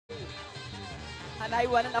And I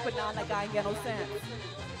running up and down like I ain't get no sense.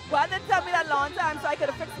 Well, they tell me that long time so I could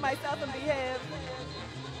have fixed myself and behaved.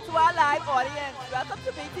 To our live audience, welcome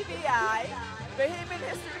to BTVI, Bahamian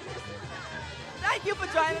History. Thank you for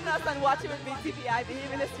joining us and watching with BTVI,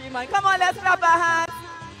 Bahamian History Month. Come on, let's clap our hands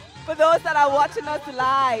for those that are watching us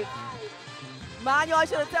live. Man, y'all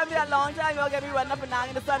should have told me that long time. Y'all get me running up and down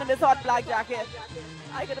in the sun in this hot black jacket.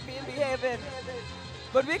 I could have been behaving.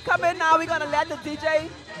 But we come in now, we're going to let the DJ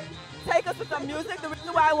take us with some music. The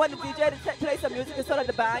reason why I want the DJ to play some music is so that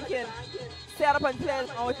the band can set up and play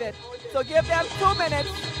along with it. So give them 2 minutes,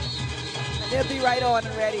 and they'll be right on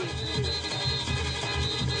and ready.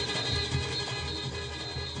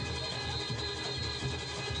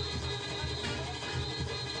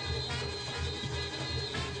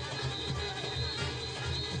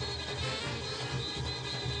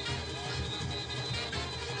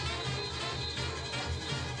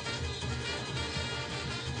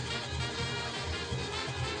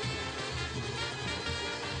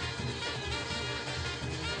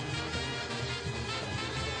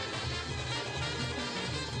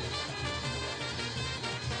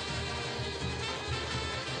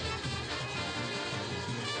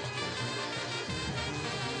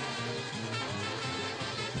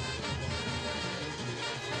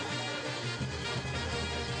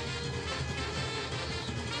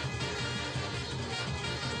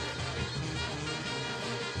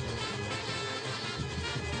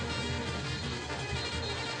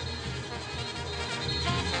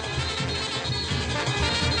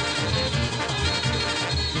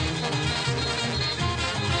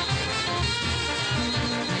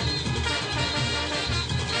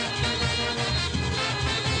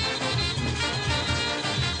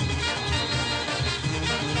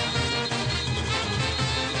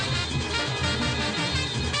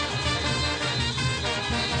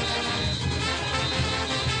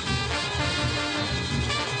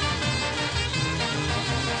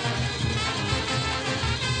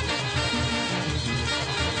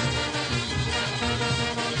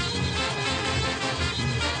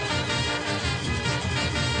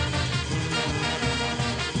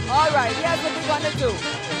 All right, here's what we're going to do.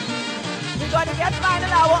 We're going to get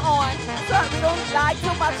final hour on so we don't lag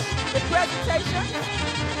too much with presentation.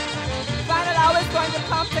 Final hour is going to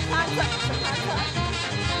come to concert.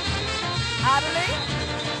 Adelie?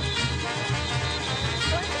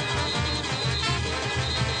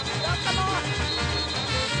 Well, come on.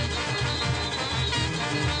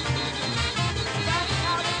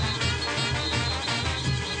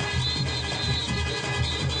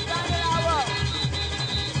 Final hour.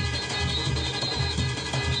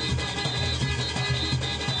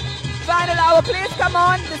 Final hour, please come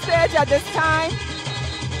on the stage at this time.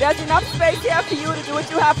 There's enough space here for you to do what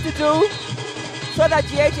you have to do so that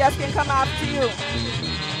GHS can come after you.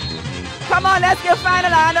 Come on, let's give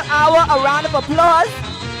final hour a round of applause.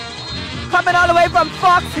 Coming all the way from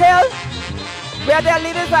Fox Hill, where their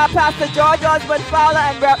leaders are Pastor George Osborne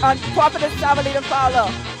Fowler and Prophetess Savalina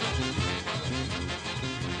Fowler.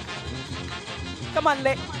 Come on,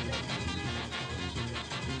 ladies.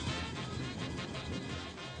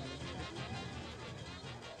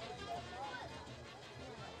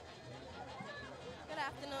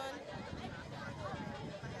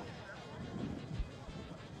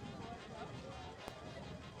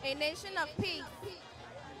 A nation of peace,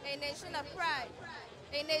 a nation of pride,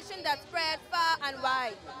 a nation that spread far and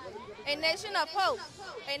wide, a nation of hope,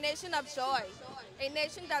 a nation of joy, a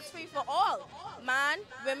nation that's free for all, man,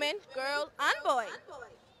 women, girl, and boy.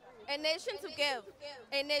 A nation to give,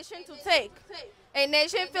 a nation to take, a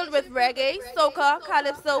nation filled with reggae, soca,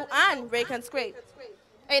 calypso, and rake and scrape.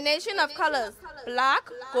 A nation of colors, black,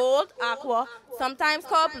 gold, aqua, sometimes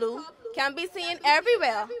called blue, can be seen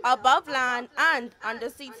everywhere, above land and under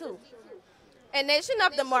sea too. A nation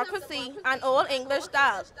of democracy and old English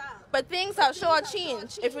style, but things have sure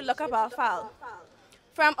changed if we look up our file.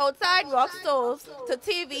 From outside rock stoves to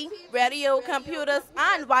TV, radio, computers,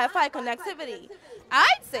 and Wi-Fi connectivity,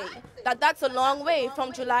 I'd say that that's a long way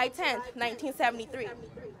from July 10th, 1973.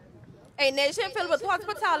 A nation filled with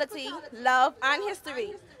hospitality, love, and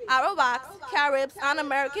history. Arawaks, Caribs, and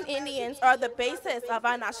American Indians are the basis of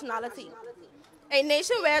our nationality. A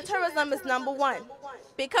nation where tourism is #1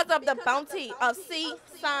 because of the bounty of sea,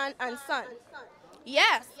 sand, and sun.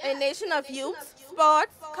 Yes, a nation of youth,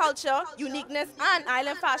 sports, culture, uniqueness, and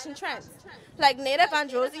island fashion trends, like native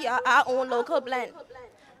androsia, our own local blend,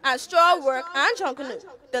 and straw work and junkanoo.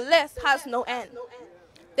 The list has no end.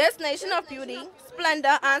 This nation of beauty,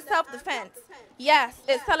 splendor, and self-defense, yes,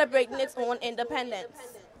 is celebrating its own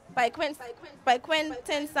independence. By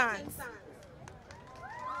Quentin Sands.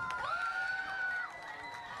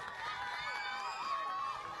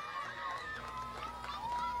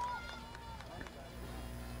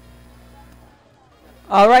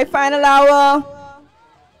 All right, final hour.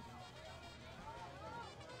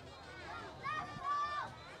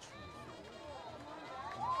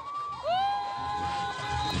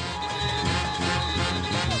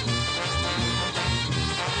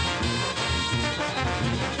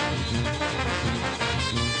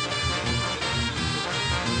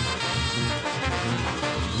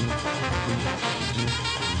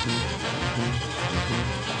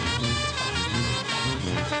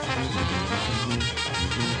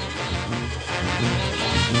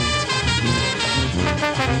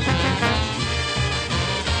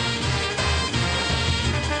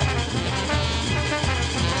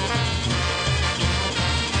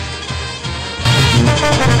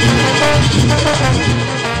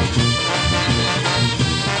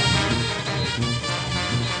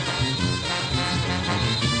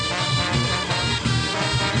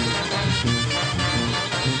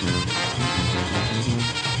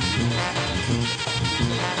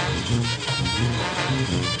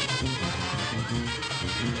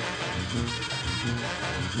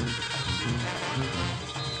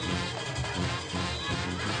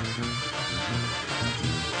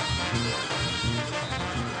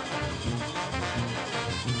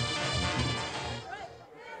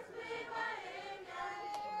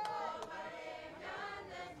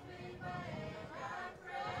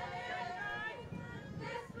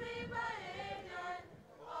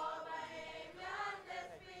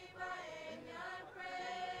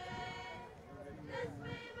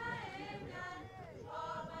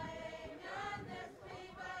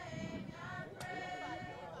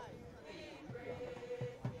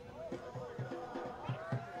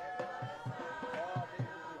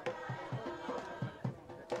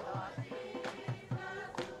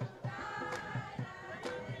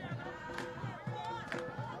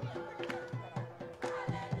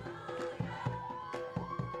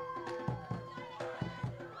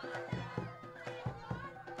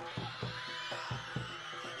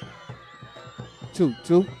 Two,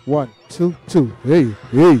 two, 1, 2, 2. Hey,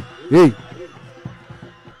 hey, hey.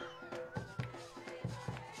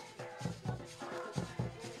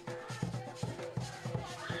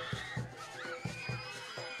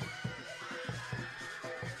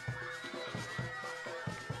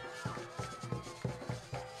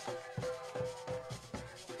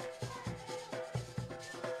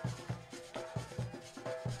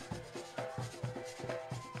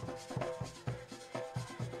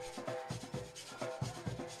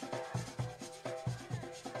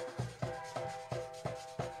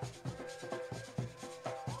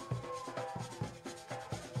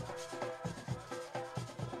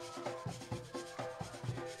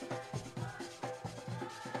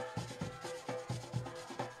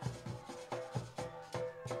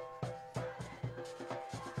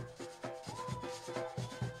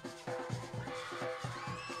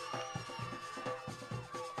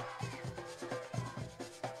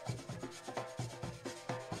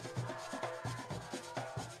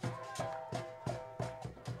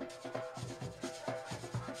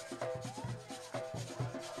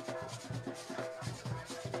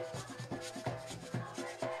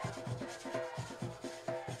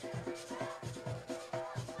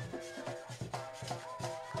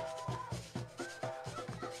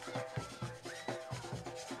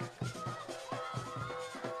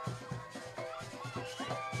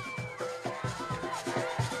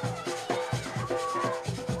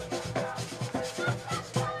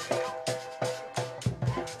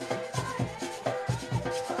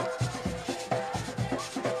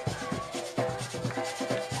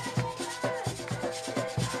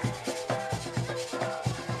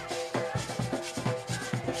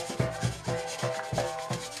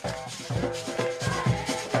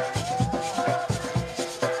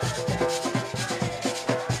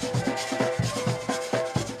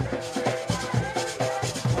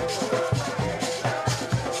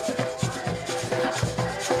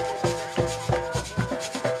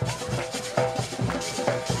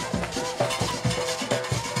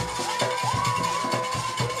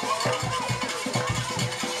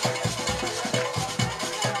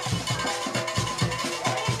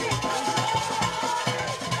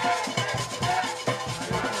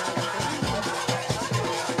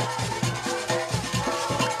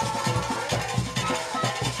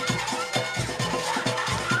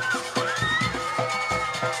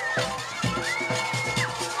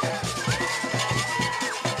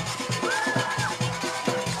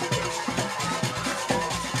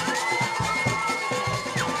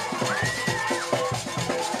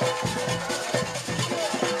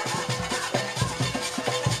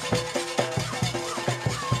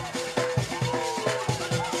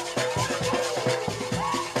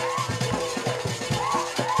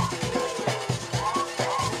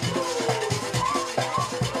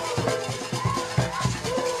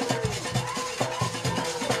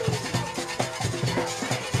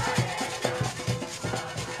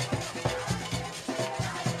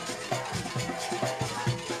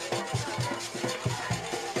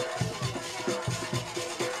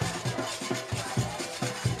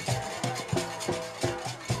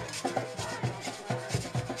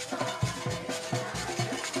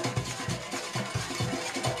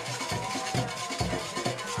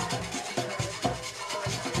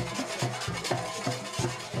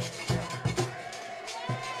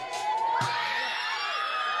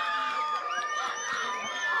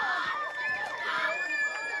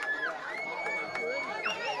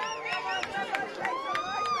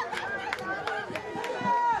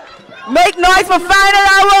 Make noise for final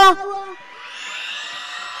hour.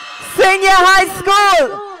 Senior high school.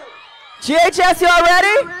 GHS, you all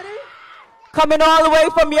ready? Coming all the way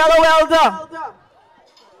from Yellow Elder.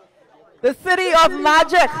 The city of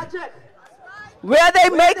magic. Where they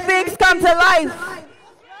make things come to life.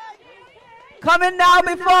 Coming now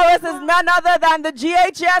before us is none other than the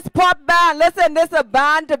GHS Pop Band. Listen, this is a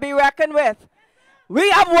band to be reckoned with.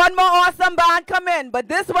 We have one more awesome band coming, but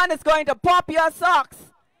this one is going to pop your socks.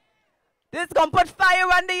 This is going to put fire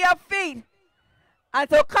under your feet. And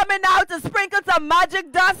so coming out to sprinkle some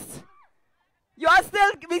magic dust. We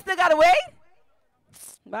still got to wait?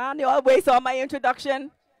 Man, you all wait on my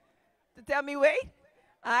introduction to tell me wait.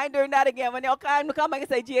 I ain't doing that again. When y'all come, I can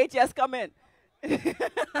say GHS come in.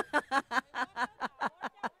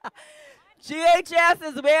 GHS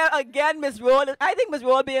is where, again, Miss Roll, I think Miss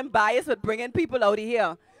Roll being biased with bringing people out of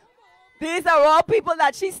here. These are all people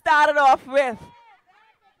that she started off with.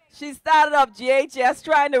 She started off GHS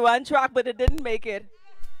trying to run track, but it didn't make it.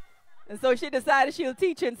 And so she decided she'll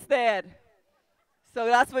teach instead. So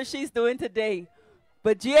that's what she's doing today.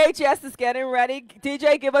 But GHS is getting ready.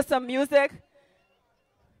 DJ, give us some music.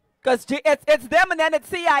 Because it's them and then it's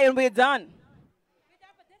CI and we're done.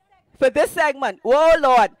 For this segment. Oh,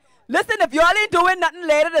 Lord. Listen, if y'all ain't doing nothing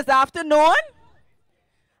later this afternoon,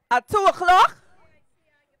 at 2 o'clock,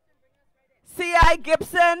 CI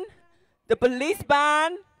Gibson, the police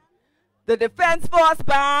band, the Defense Force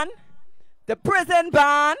band, the prison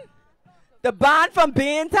band, the band from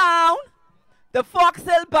Beantown, the Fox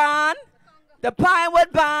Hill band, the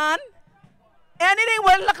Pinewood band, anything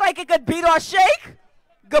would look like it could beat or shake,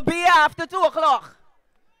 could be after 2 o'clock.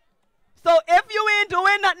 So if you ain't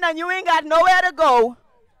doing nothing and you ain't got nowhere to go,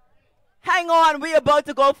 hang on, we about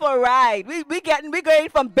to go for a ride. We going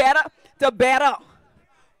from better to better,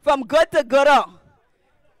 from good to gooder.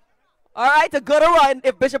 All right, to gooder. And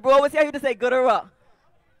if Bishop Rowe was here, he would say gooder.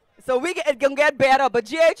 So it can get better. But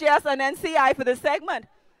GHS and NCI for this segment.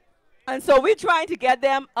 And so we're trying to get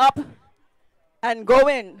them up and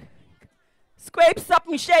going. Scrape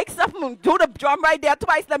something, shake something, do the drum right there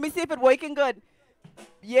twice. Let me see if it's working good.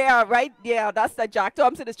 Yeah, right? Yeah, that's the Jack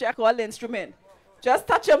Thompson is check all the instrument. Just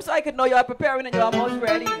touch them so I can know you're preparing and you're almost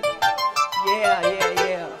ready.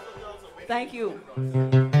 Yeah. Thank you.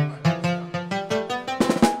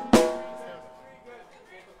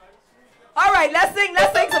 All right, let's sing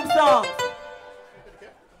some songs.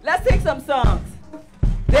 Let's sing some songs.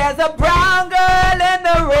 There's a brown girl in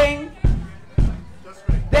the ring.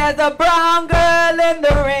 There's a brown girl in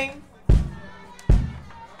the ring.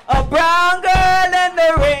 A brown girl in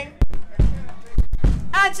the ring.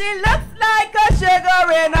 And she looks like a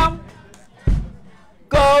sugar in 'em.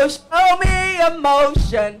 Go show me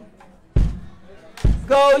emotion.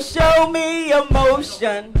 Go show me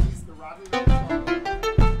emotion.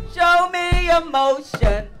 Show me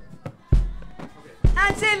emotion.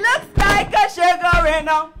 And she looks like a sugar in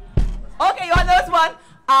 'em. Okay, you all know this one?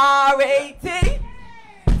 R-A-T-T-L-E.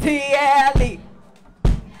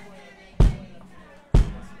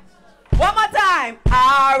 One more time.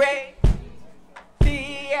 R-A-T-S-N-A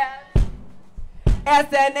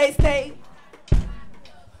stay.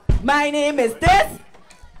 My name is this.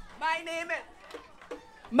 My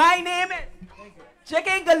name is.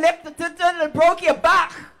 Chicken galip to broke your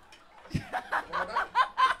back.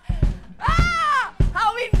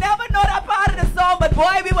 How we never know that part of the song, but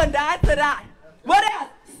boy, we would dance to that. What else?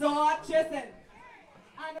 Sword chasing.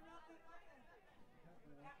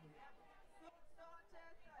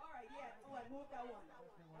 Move that one.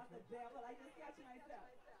 That's the devil. I just catch myself.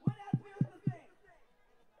 What else we used to sing?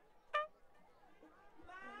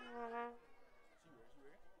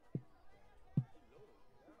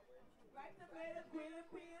 Right tomato, green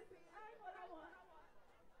peas. I know that one.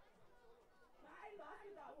 I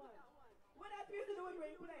lost that one. What else we used to do with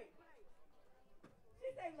ring play?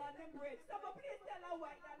 She sang London Bridge. Someone please tell her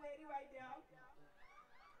white that lady right there.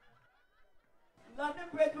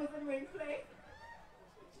 London Bridge was in ring play.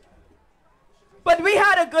 But we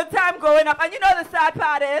had a good time growing up. And you know the sad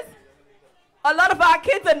part is, a lot of our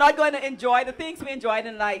kids are not going to enjoy the things we enjoyed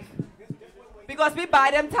in life. Because we buy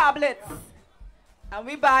them tablets. And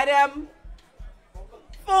we buy them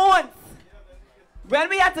phones. When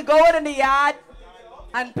we had to go out in the yard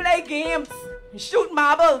and play games, and shoot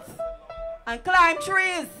marbles, and climb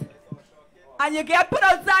trees. And you get put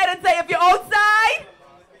outside and say, if you're outside,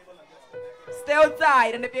 stay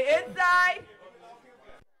outside. And if you're inside,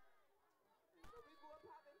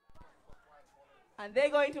 and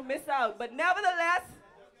they're going to miss out. But nevertheless,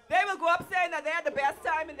 they will grow up saying that they had the best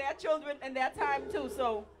time in their children and their time too.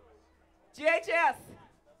 So, GHS,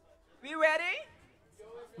 we ready?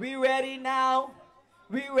 We ready now.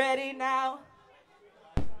 We ready now?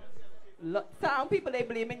 Sound people, they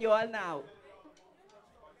blaming you all now.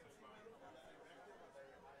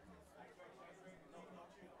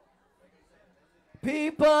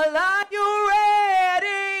 People, are you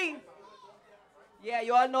ready? Yeah,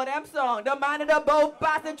 you all know them song. The man in the boat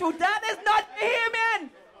passing through. That is not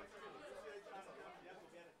Bohemian.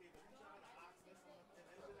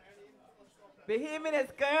 Bohemian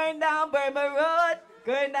is going down Burma Road.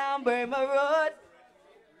 Going down Burma Road.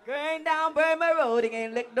 Going down Burma Road. He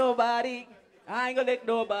ain't lick nobody. I ain't gonna lick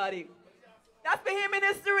nobody. That's Bohemian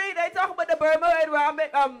history. They talk about the Burma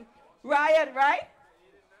Road riot, right?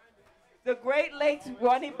 The great late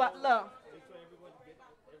Ronnie Butler.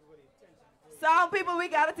 Sound people, we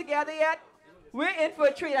got it together yet? We're in for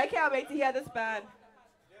a treat. I can't wait to hear this band.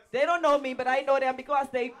 They don't know me, but I know them because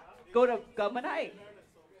they go to Government High.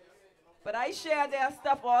 But I share their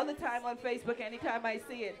stuff all the time on Facebook anytime I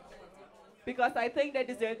see it. Because I think they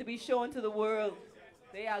deserve to be shown to the world.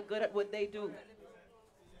 They are good at what they do.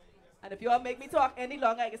 And if you all make me talk any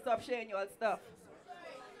longer, I can stop sharing your stuff.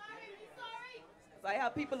 So I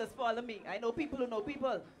have people that follow me. I know people who know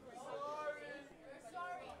people.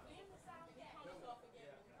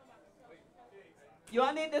 You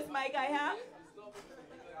all need this mic I have?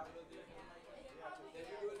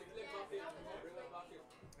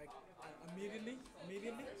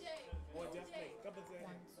 Immediately? Or just like a couple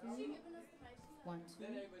seconds? One, two.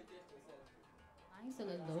 Mine's a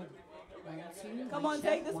little low. 1, 2. Come on,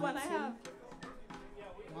 take this one I have.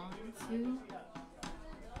 1, 2.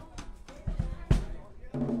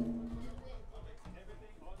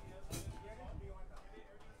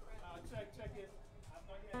 Check it.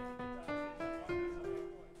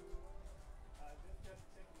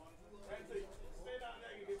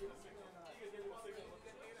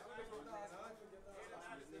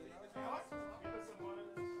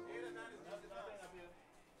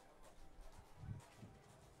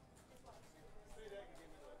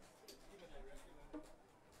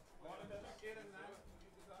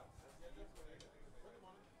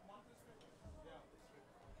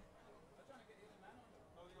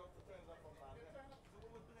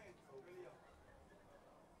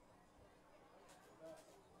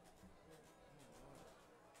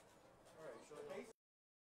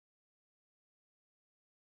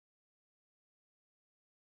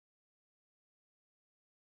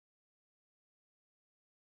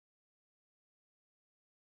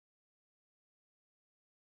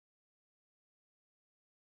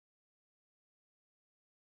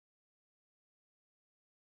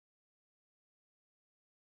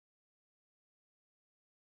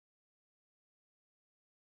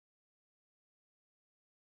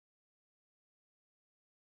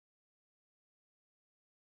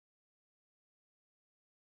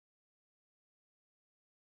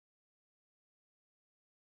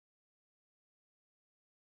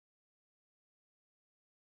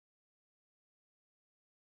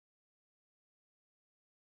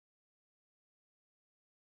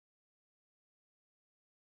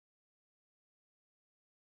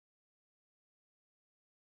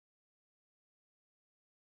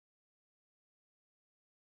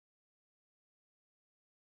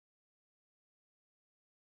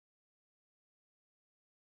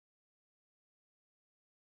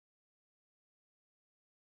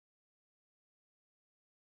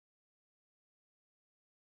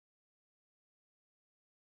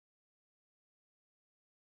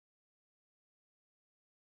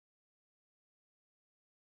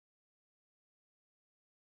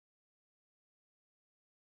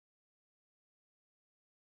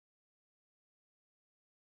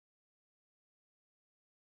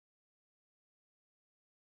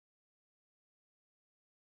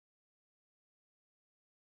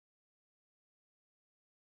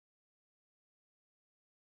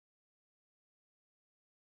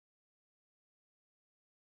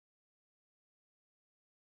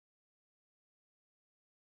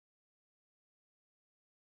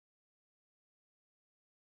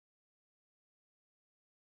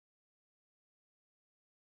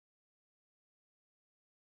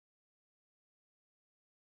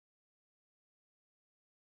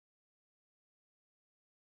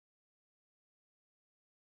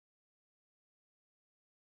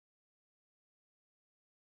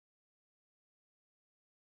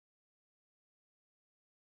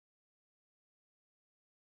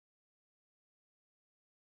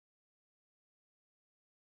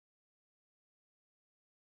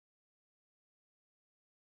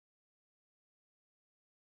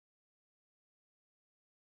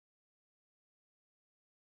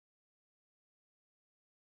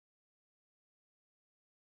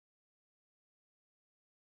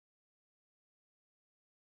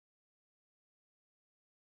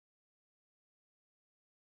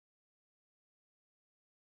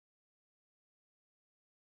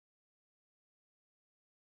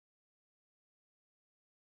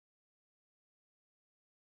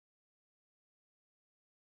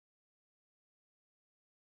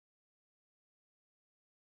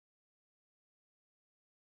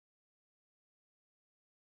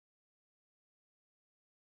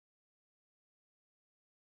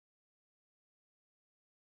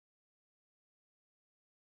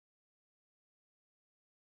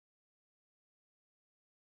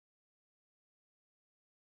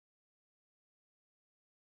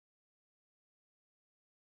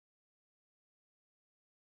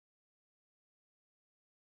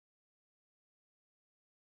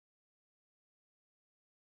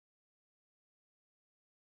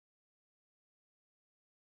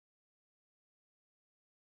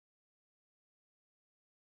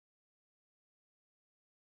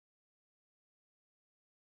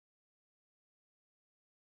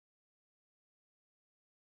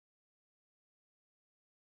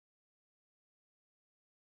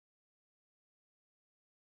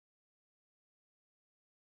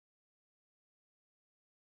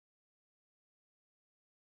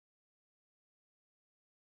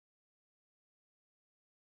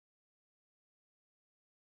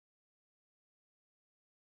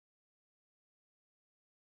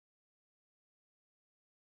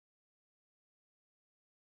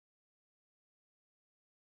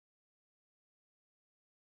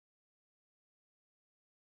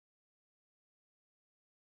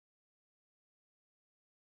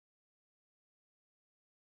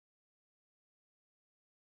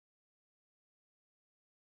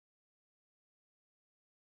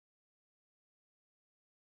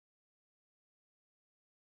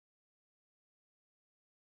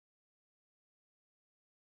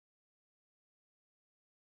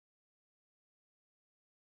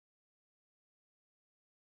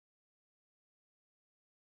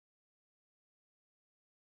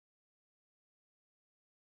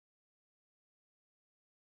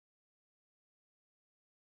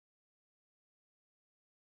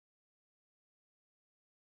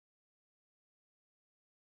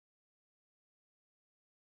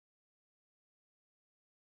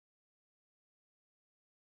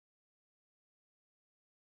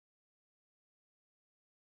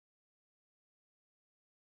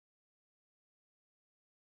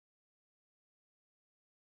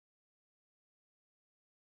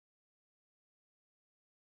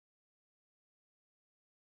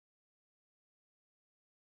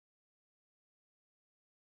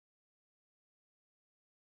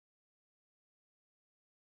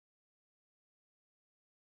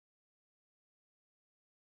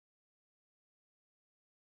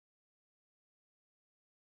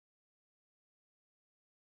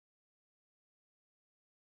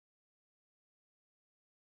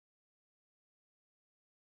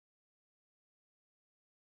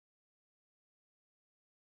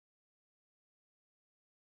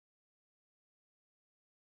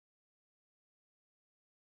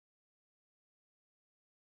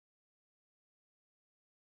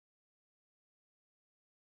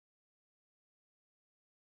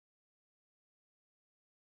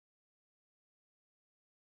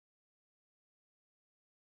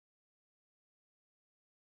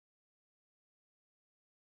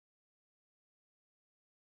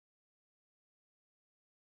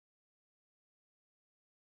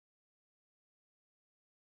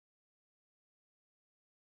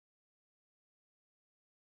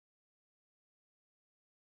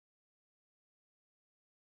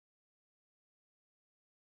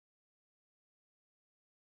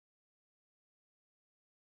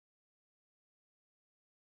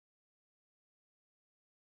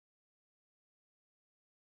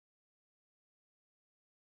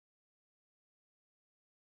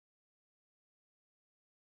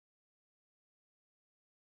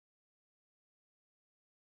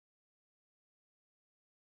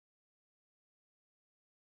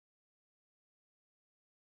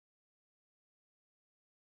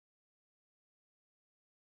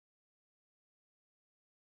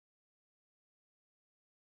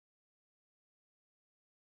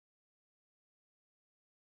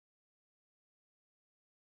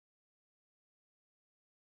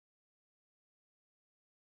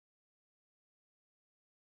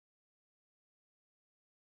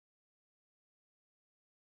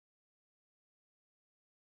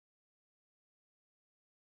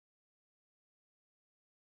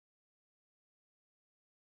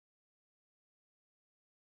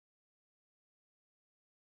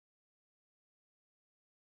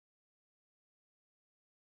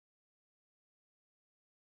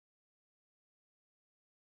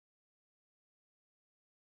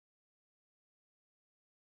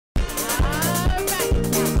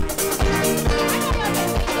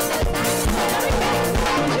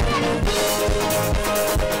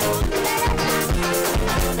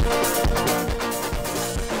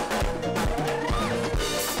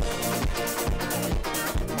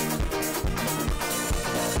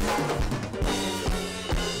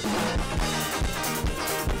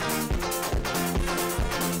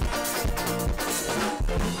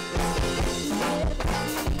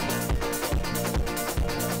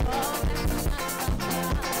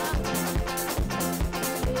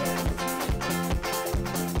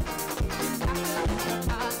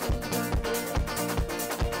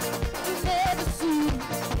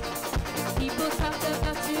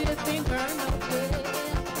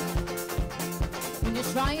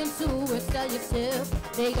 sell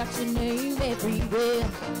yourself. They got your name everywhere.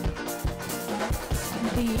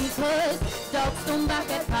 Because dogs don't back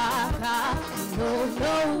at Parker. No,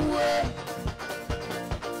 no way.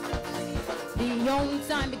 The only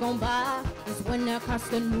time they gon' buy is when they're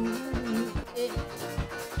constant move.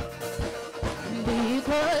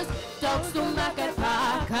 Because dogs don't back at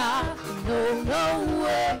Parker. No, no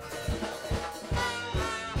way.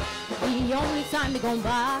 The only time they gon'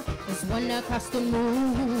 buy is when they're constant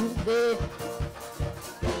move.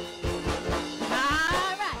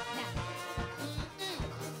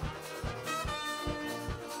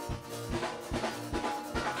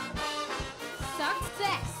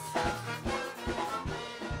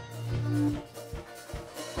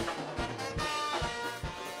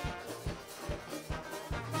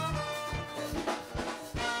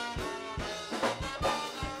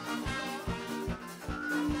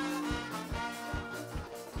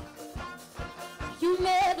 You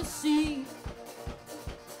never see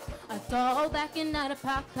a dog backing out of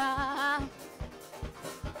pocket.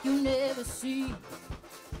 You never see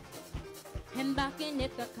him backing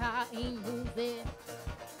if the car ain't moving.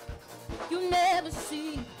 You never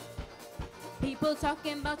see people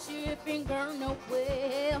talking about you if you ain't going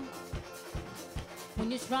nowhere.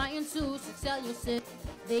 When you're trying to sell yourself,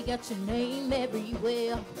 they got your name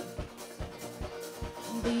everywhere.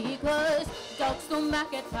 Because dogs don't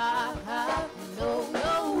back at Parker. No,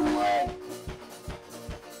 no way.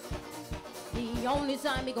 The only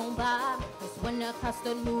time we gon' buy is when the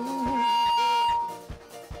custard move.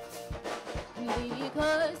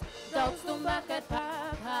 Because dogs don't back at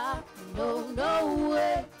Parker. No, no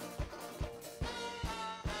way.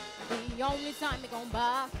 The only time we gon'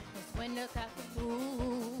 buy is when the custard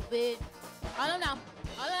move it. I don't know.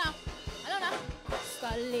 I don't know. I don't know.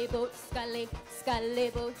 Scully boat, scully, scully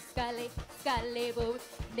boat, scully, scully boat.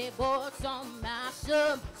 They boats on my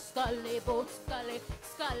ship. Scully boat, scully,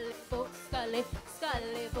 scully boat, scully,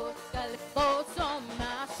 scully boat, scully boats on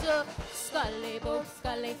my ship. Scully boat,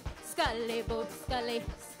 scully, scully boat, scully,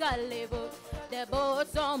 scully boat. They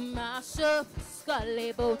boats on my ship.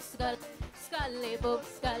 Scully boat, scully, scully boat,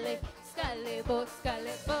 scully, scully boat,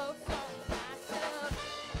 scully boats on my ship.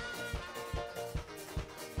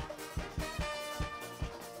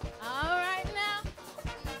 All right now.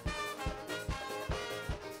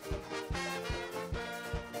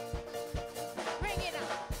 Bring it on.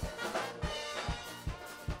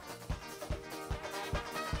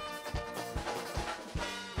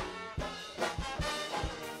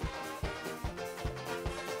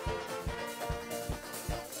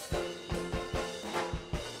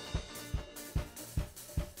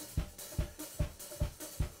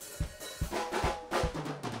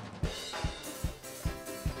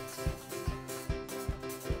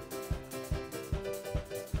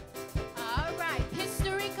 All right,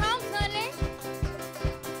 history comes, honey.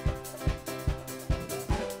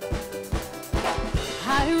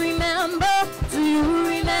 I remember, do you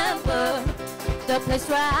remember the place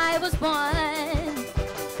where I was born?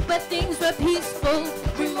 Where things were peaceful,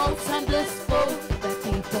 remote and blissful, where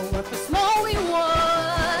people were for small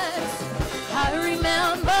rewards. I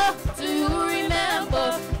remember, do you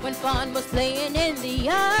remember when fun was playing in the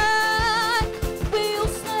yard? We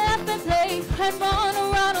used to laugh and play and run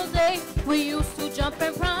around all day. We used to jump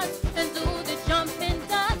and prance and do the jumping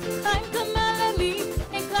dance. Climb the melody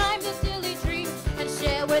and climb the silly tree and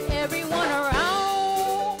share with everyone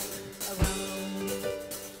around.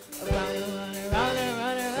 Around, around, around,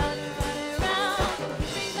 around, around, around.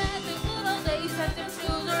 Bring back the good old days that the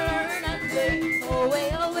children learn and play. Oh, way,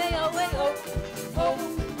 oh, way, oh, way, oh, oh.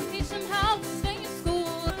 Teach them how to stay in school,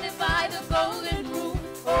 live by the golden rule.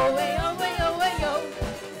 Oh, way, oh, way, oh, way, oh,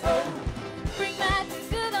 oh. Bring back the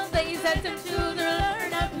good old days that the children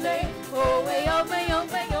learn and play. Oh, way,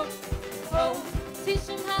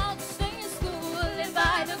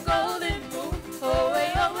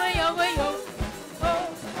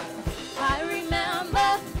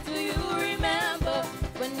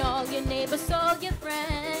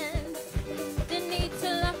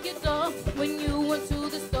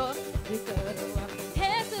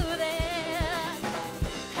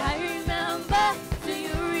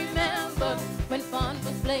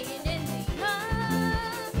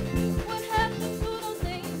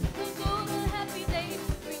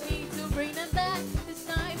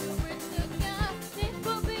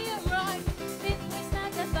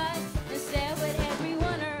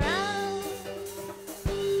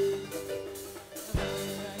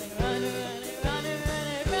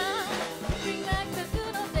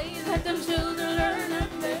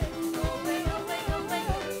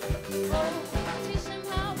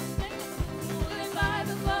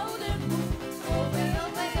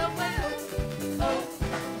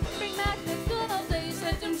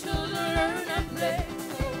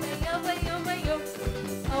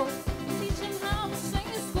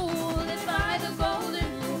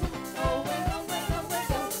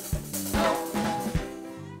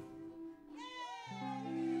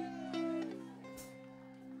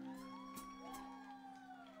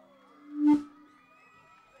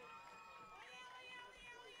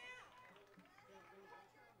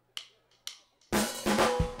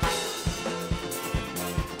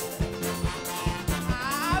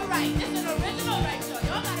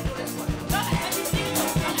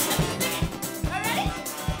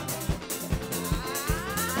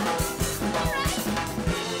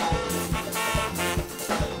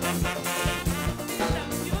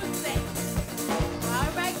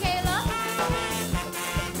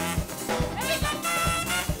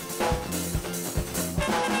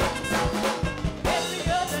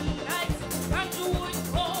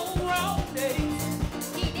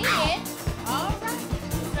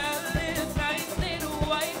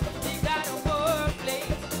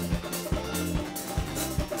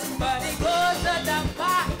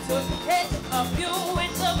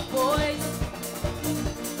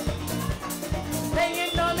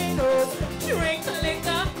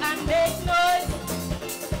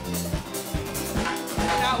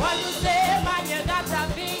 Now what you say, man, you gotta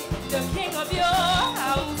be the king of your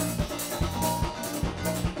house.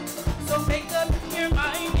 So make up your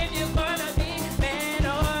mind if you're gonna be man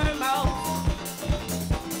or mouse.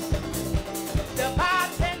 The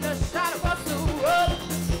bartender shot across the world.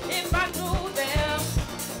 If I knew them,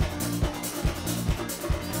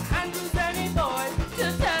 and use any boy to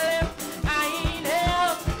tell him I ain't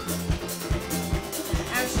him.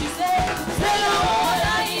 And she said, tell all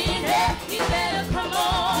I ain't him. You better come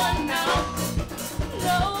on now.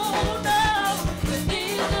 No, no, 'cause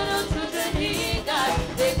these little children he got,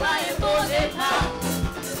 they crying for their pop.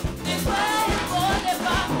 They crying for their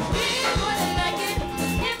pop. He wouldn't like it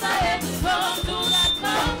if I had to come to that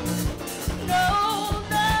pop. No,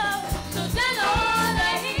 no, so tell all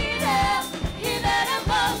I ain't him. He better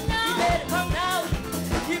come now. He better come now.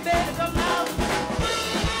 He better come now.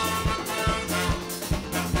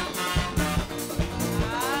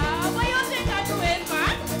 What you think I'm doing,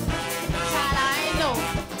 man? Child, I ain't know.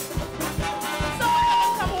 So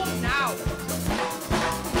come home now.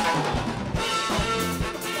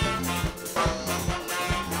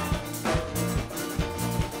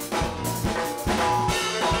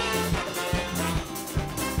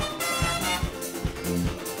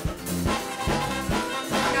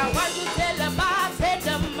 Now what you tell the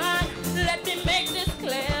bartender, man, let me make this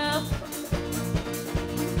clear.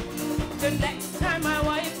 The next time my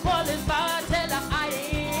wife calls his bartender, I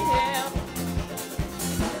ain't here.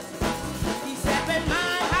 He said, when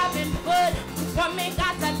man having fun, one me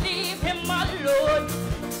gotta leave him alone.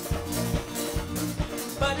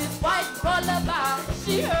 But his wife called her back,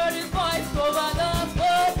 she heard his voice over the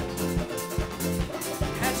phone.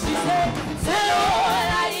 And she said, tell all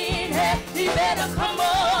I ain't here, he better come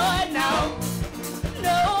on now.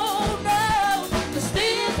 No, no, 'cause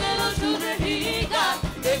these little children he got,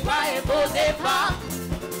 they crying for their pop.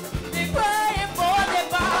 They crying for their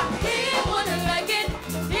pop. He wouldn't like it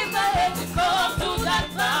if I had to come to that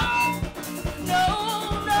pop. No,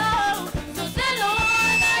 no, so tell all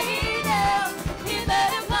I ain't here, he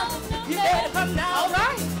better come now. He better come now. All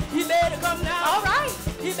right. He better come now. All right.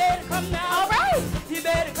 He better come now. All right. He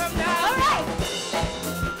better come now. All right.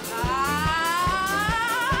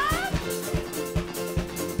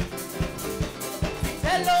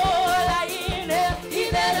 Tell all I ain't here, he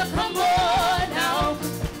better come on now.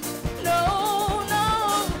 No, no,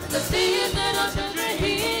 'cause these little children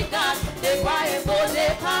he got, they crying for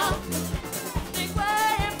their pop. They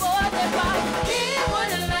crying for their pop. He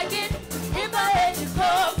wouldn't like it if I had to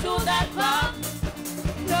come to that pop.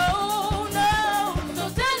 No, no, so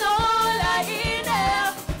tell all I ain't here,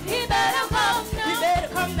 he better come now. He better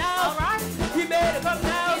come now. All right. He better come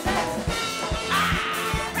now.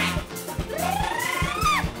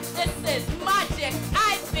 This is magic,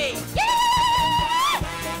 I think. Yeah!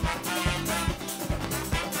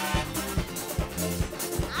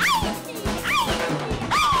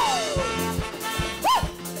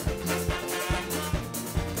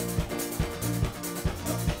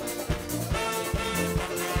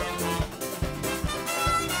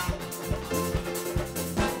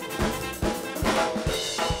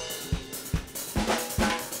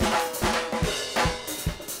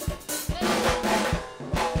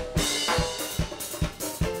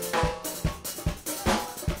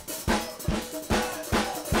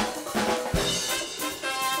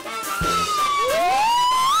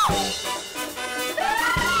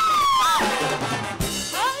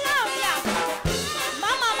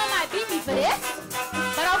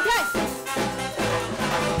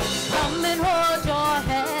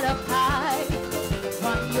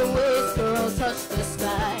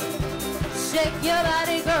 Shake your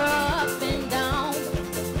body, girl, up and down,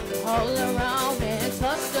 all around and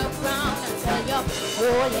touch the ground. And tell you,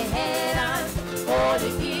 hold your head on, hold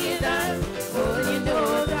your ears on, hold your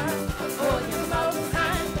nose on, hold your mouth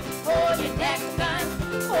on, hold your neck on,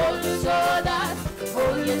 hold your shoulders,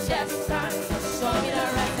 hold your chest on. Show me the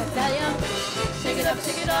right to tell you, shake it up,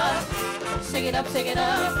 shake it up, shake it up, shake it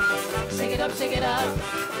up, shake it up, shake it up,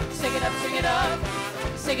 shake it up, shake it up,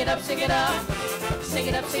 shake it up, shake it up. Shake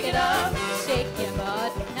it up, shake it up, shake your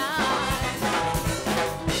butt now.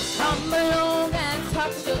 Come along and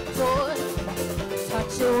touch your toes,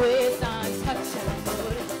 touch your waist and touch your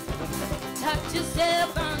foot. Touch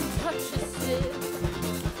yourself and touch yourself,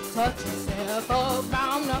 touch yourself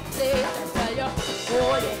around the place. I tell you,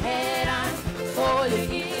 hold your head on, hold your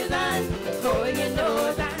ears on, hold your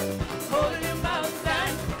nose on, hold your mouth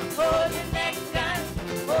on, hold your neck on,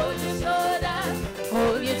 hold your shoulders,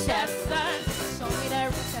 hold your chest on.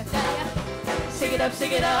 Shake it up,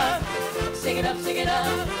 shake it up, shake it up, shake it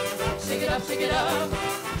up, shake it up, shake it up,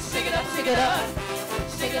 shake it up, shake it up,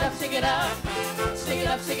 shake it up, shake it up, shake shake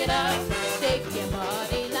it up, shake it up, shake your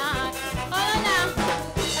body line. Hold on now.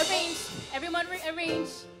 Arrange, everyone arrange,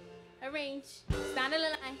 arrange. Stand in the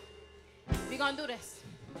line. We're gonna do this.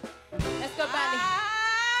 Let's go, Brandy.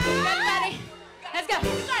 Get ready. Let's go.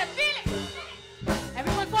 You gotta feel it.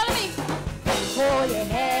 Everyone follow me. Hold your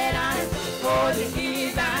head on, hold your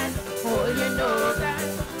knees on, hold your nose on,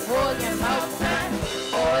 hold your mouth on,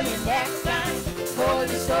 hold your neck on, hold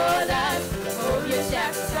your shoulders, hold your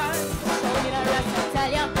chest on. Hold it up, I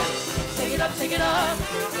tell ya. Shake it up, shake it up,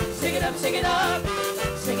 shake it up, shake it up,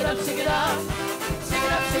 shake it up, shake it up, shake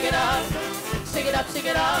it up, shake it up, shake it up, shake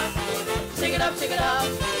it up, shake it up, shake it up,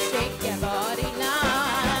 shake your body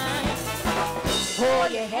line.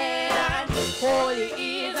 Hold your head on, hold your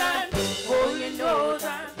ears on, hold your nose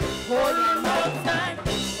on, hold your mouth on,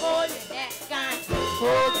 hold your neck on,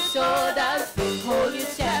 hold your shoulders, hold your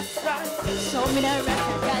chest on. Show me the rest,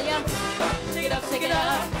 I tell ya. Shake it up, shake it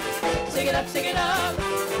up, shake it up, shake it up,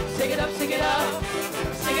 shake it up, shake it up,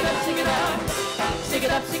 shake it up, shake it up, shake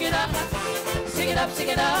it up, shake it up, shake it up, shake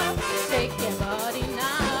it up, shake your body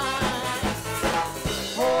nice.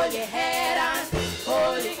 Hold your head on,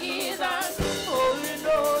 hold your ears on, hold your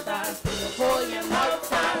nose on, hold your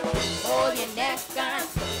mouth on, hold your neck on,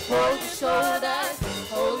 hold your shoulders,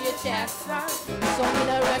 hold your chest on. Show me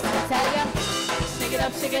the rest, I tell ya. Shake it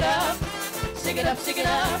up, shake it up, shake it up, shake it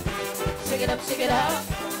up, shake it up, shake it up,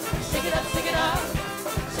 shake it up, shake it up,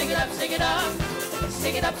 shake it up, shake it up,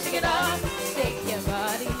 shake it up, shake it up, shake your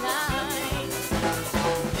body nice.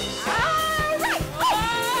 All right,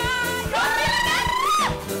 you're feeling that?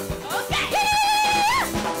 Okay.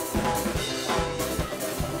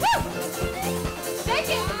 Woo! Shake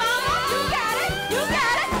it, mama. You got it. You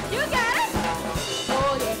got it. You got it.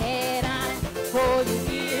 Hold your head on. Hold your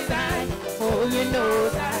ears on. Hold your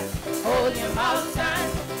nose on. Hold your mouth on.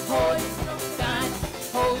 Hold your throat on.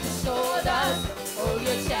 Hold your shoulders. Hold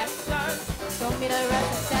your chest on. Show me the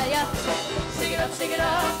rest, I tell ya. Shake it up, shake it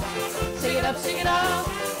up. Shake it up, shake it up.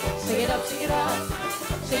 Shake it up, shake it up.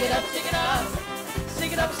 Shake it up, shake it up.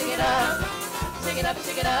 Shake it up, shake it up. Shake it up,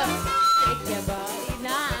 shake it up. Shake your body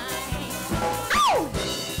nice. Ow!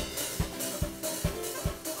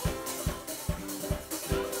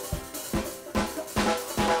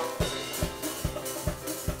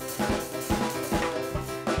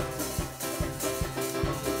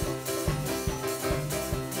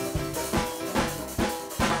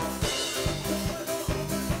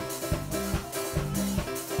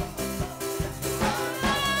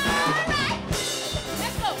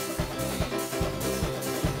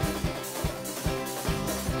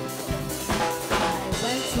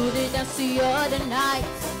 The other night,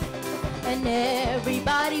 and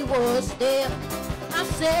everybody was there. I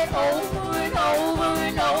said over and over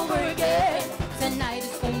and over again, tonight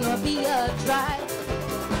is gonna be a drive.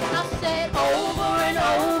 I said over and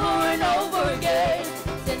over and over again,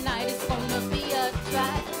 tonight is gonna be a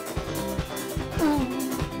drive. Ooh,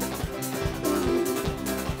 ooh,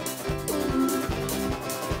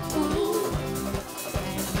 ooh.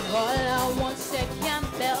 And all I want said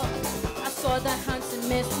Campbell, I saw the handsome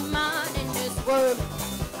Miss Man in this world.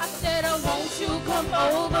 I said, oh, won't you come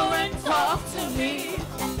over and talk to me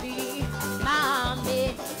and be my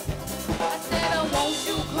man? I said, oh, won't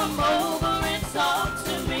you come over and talk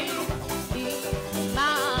to me and be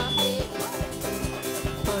my man?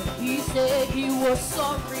 But he said he was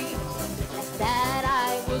sorry that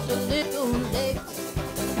I was a little late.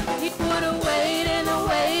 He would have wait and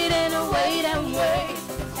wait and wait and wait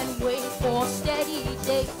and wait for steady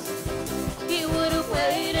dates. He would have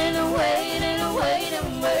waited and waited and waited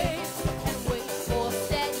and waited and wait for a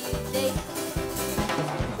steady day.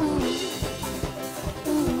 Ooh,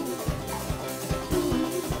 ooh, ooh,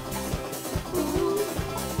 ooh.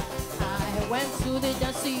 I went to the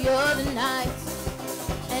dance the other night,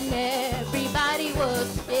 and everybody was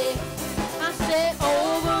there. I said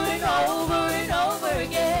over and over and over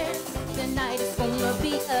again, tonight is gonna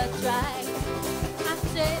be a drive. I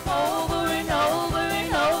said over and over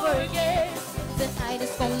and over again, tonight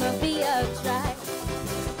is gonna be a drive.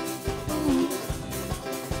 Ooh,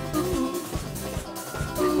 ooh,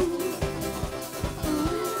 ooh, ooh.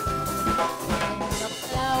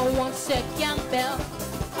 And one second bell,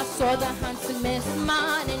 I saw the handsomest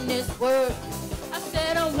man in this world. I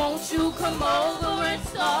said, oh, won't you come over and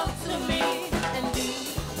talk to me and be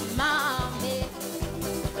my man?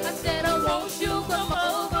 I said, oh, won't you come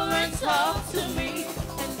over and talk to me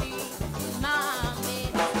and be my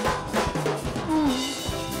man? Ooh.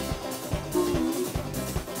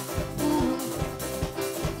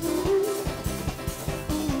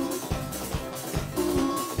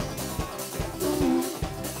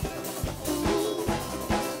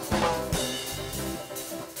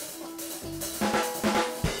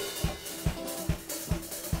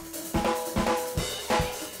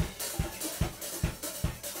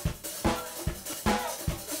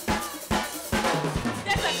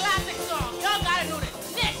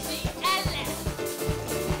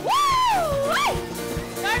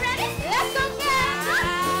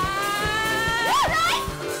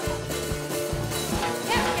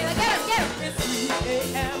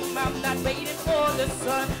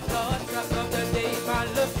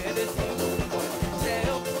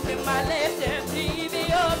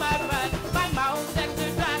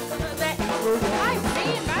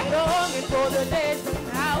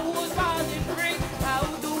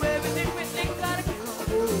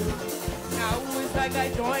 like I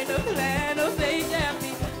joined a clan of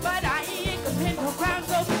HFP, but I ain't commit no crime,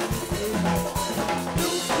 so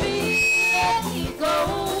loose me, let me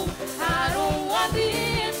go. I don't want the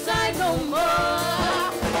inside no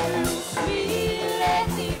more. Loose me, let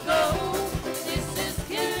me go. This is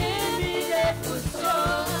killing me, that for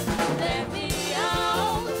sure. Let me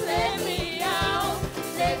out, let me out,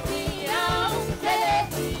 let me out,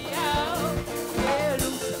 let me out. Yeah,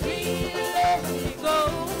 loose me, let me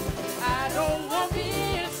go. I don't want me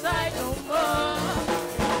inside no more.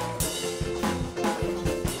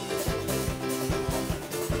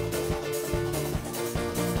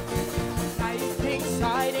 I think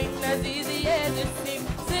side ain't as easy as it seems.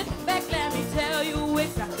 Sit back, let me tell you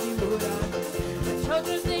exactly what I mean. The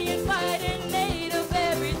children singing, fighting, need of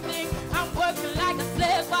everything. I'm working like a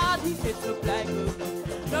slave while these hits look like a king.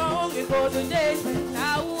 Long ago the days when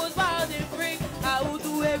I was wild and free, I would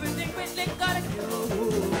do everything, but they gotta kill.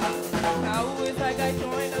 Now it's like I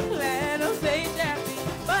joined a clan of HFP,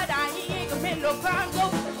 but I ain't commit no crime, so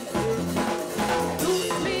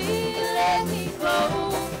loose me, let me go.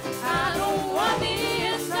 I don't want me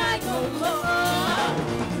inside no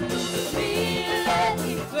more. Loose me, let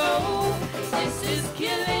me go. This is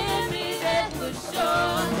killing me, that's for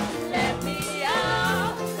sure. Let me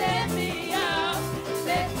out, let me out,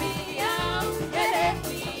 let me out, yeah, let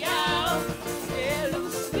me out. Yeah,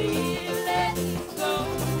 loose me, let me go.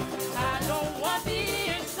 I don't want me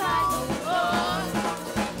inside no more.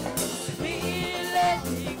 Loose me, let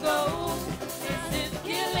me go. This is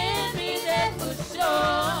killing me, that's for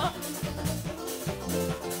sure.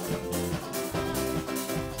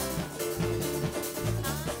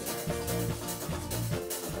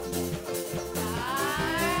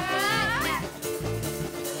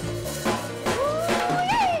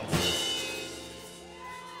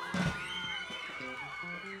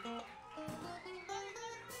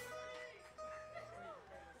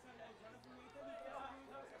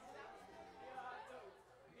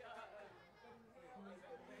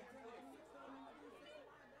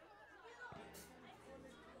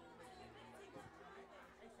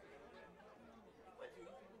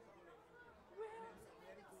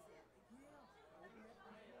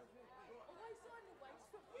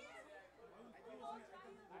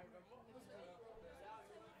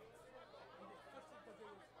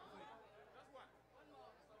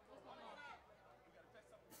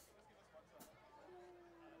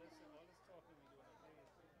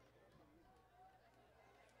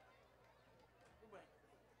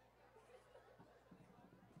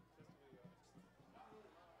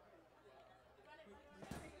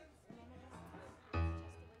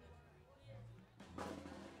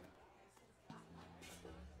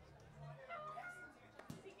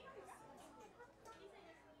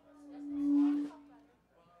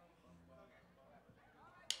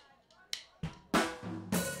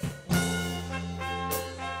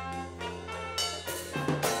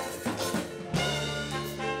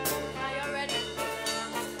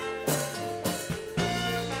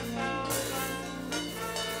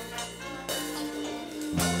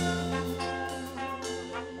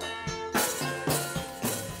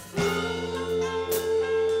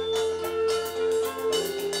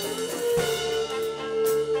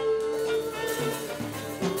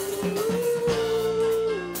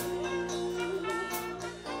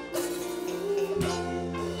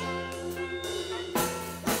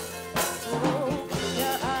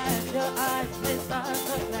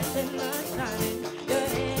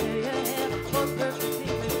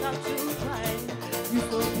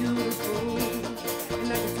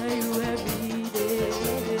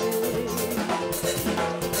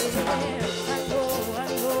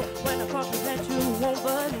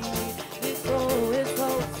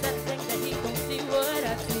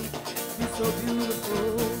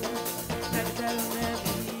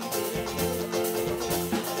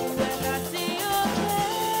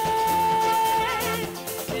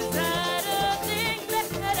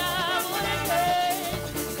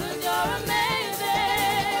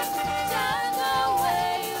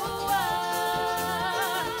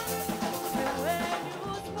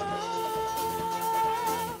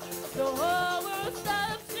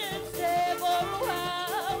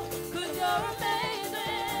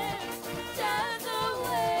 Just the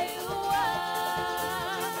way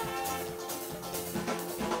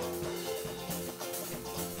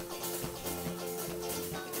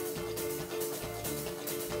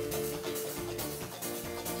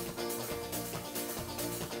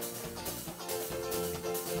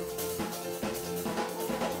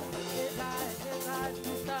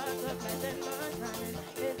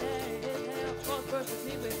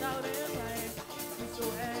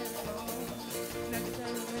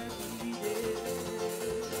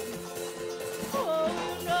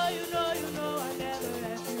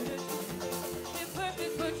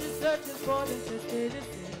interested in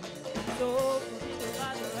seeing. So put me in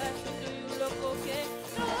my direction. Do you look okay?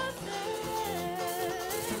 No, say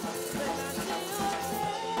when I see your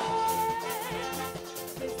face,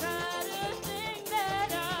 it's not a thing that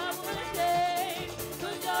I would change.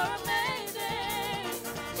 'Cause you're amazing,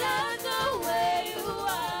 just the way you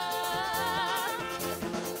are,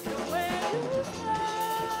 the way you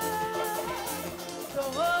smile. The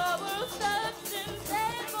whole world stops and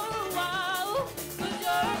stays for a while. 'Cause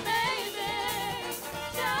you're amazing,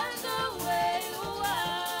 just the way you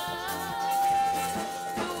are,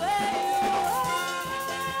 the way you are,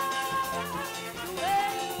 the way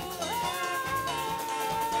you are.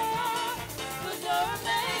 'Cause you're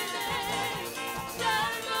amazing,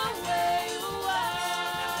 just the way you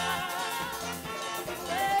are, the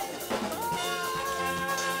way you are,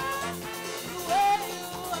 the way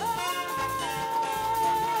you are.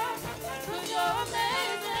 'Cause you're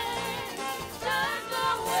amazing, just the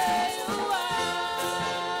way you are.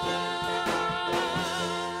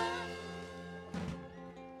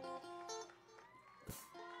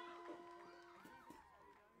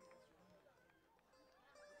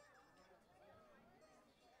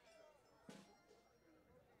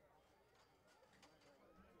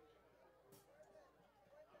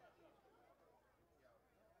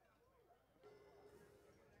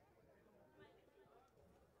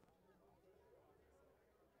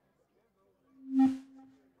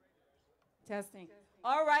 Testing.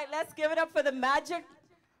 All right, let's give it up for the Magic.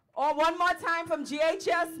 Or one more time from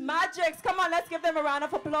GHS Magics. Come on, let's give them a round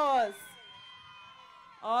of applause.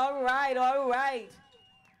 All right, all right.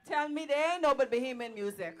 Tell me they ain't no but Bahamian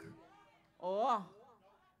music. Oh,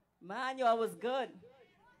 man, y'all was good.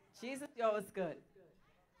 Jesus, y'all was good.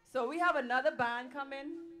 So we have another band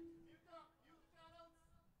coming.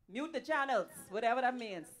 Mute the channels, whatever that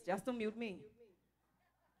means. Just to mute me.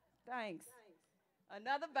 Thanks.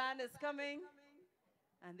 Another band is coming,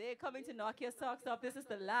 and they're coming to knock your socks off. This is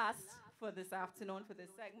the last for this afternoon, for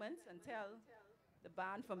this segment, until the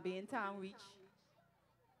band from Town reach.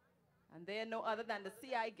 And they're no other than the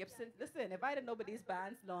C.I. Gibson. Listen, if I didn't know about these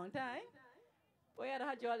bands long time, boy, I'd have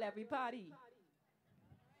had y'all every party.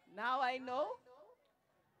 Now I know.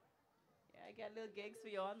 Yeah, I get little gigs for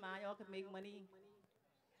y'all, man. Y'all can make money.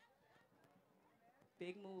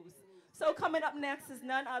 Big moves. So coming up next is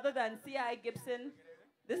none other than C.I. Gibson.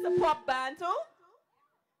 This is a pop band too.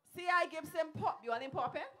 C.I. Gibson pop. You all in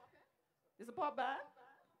popping? This is a pop band?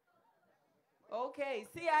 Okay,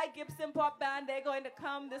 C.I. Gibson pop band. They're going to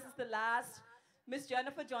come. This is the last. Miss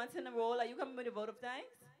Jennifer Johnson Roll. Are you coming with a vote of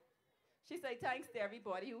thanks? She said thanks to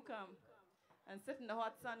everybody who come and sit in the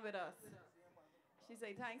hot sun with us. She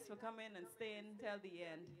said thanks for coming and staying till the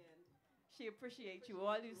end. She appreciates you,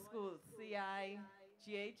 all you schools, CI,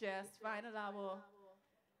 GHS, Final Hour,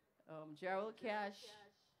 Gerald Cash,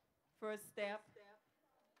 First Step,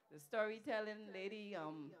 the storytelling lady.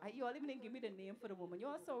 You all even didn't give me the name for the woman. You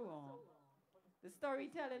all so wrong. The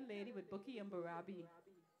storytelling lady with Bookie and Barabi.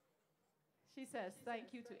 She says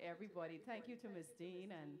thank you to everybody. Thank you to Miss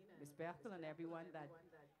Dean and Miss Bethel and everyone that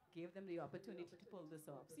gave them the opportunity to pull this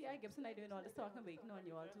off. C.I. Gibson, I doing all this talking, waiting on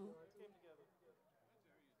you all too.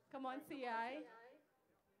 Come on, C.I.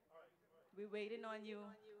 We're waiting on you.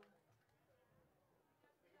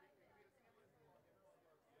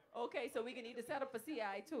 Okay, so we can need to set up for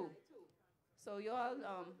C.I. too. So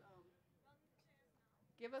y'all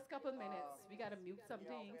give us a couple minutes. We gotta mute some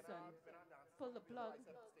things and pull the plug.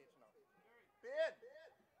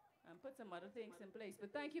 And put some other things in place.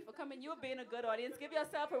 But thank you for coming. You've been a good audience. Give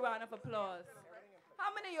yourself a round of applause.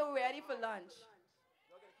 How many of you ready for lunch?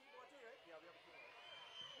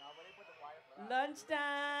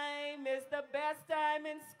 Lunchtime is the best time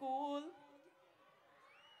in school.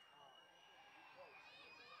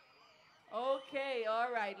 Okay,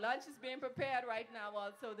 all right. Lunch is being prepared right now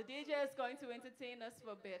also. The DJ is going to entertain us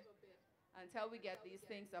for a bit until we get these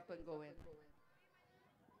things up and going.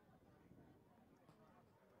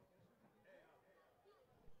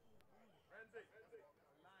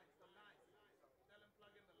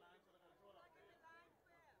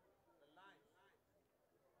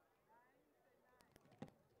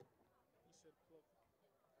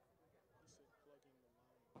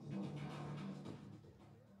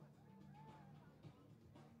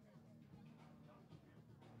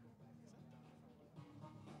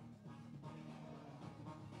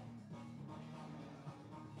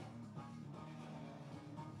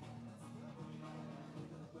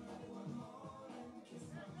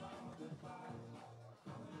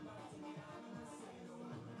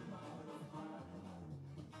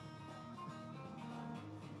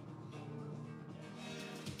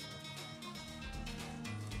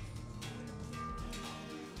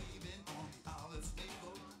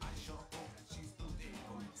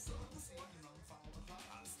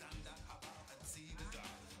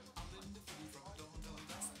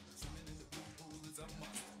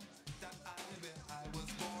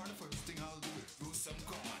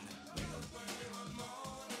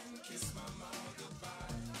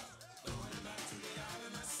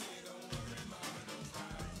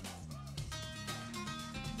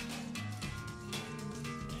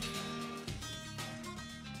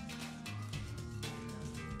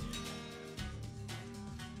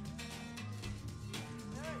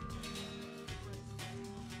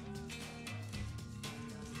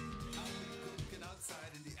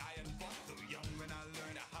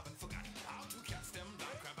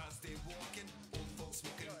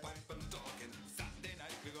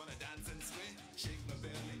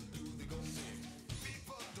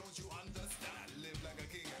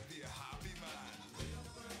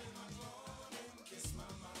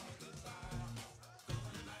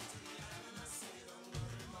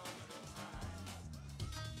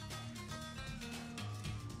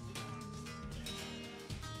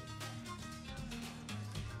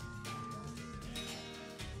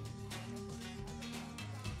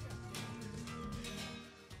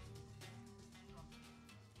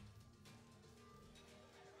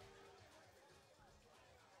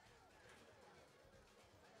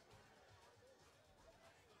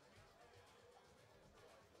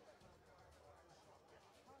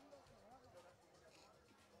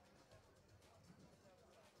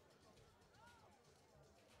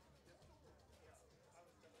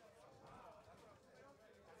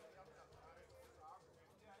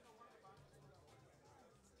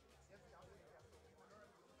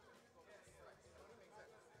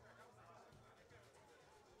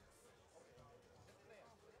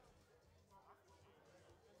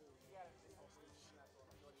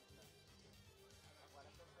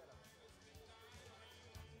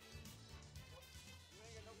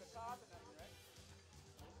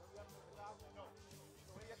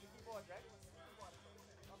 waters, right?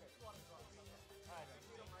 Okay, 2 waters. All right.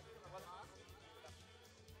 Well,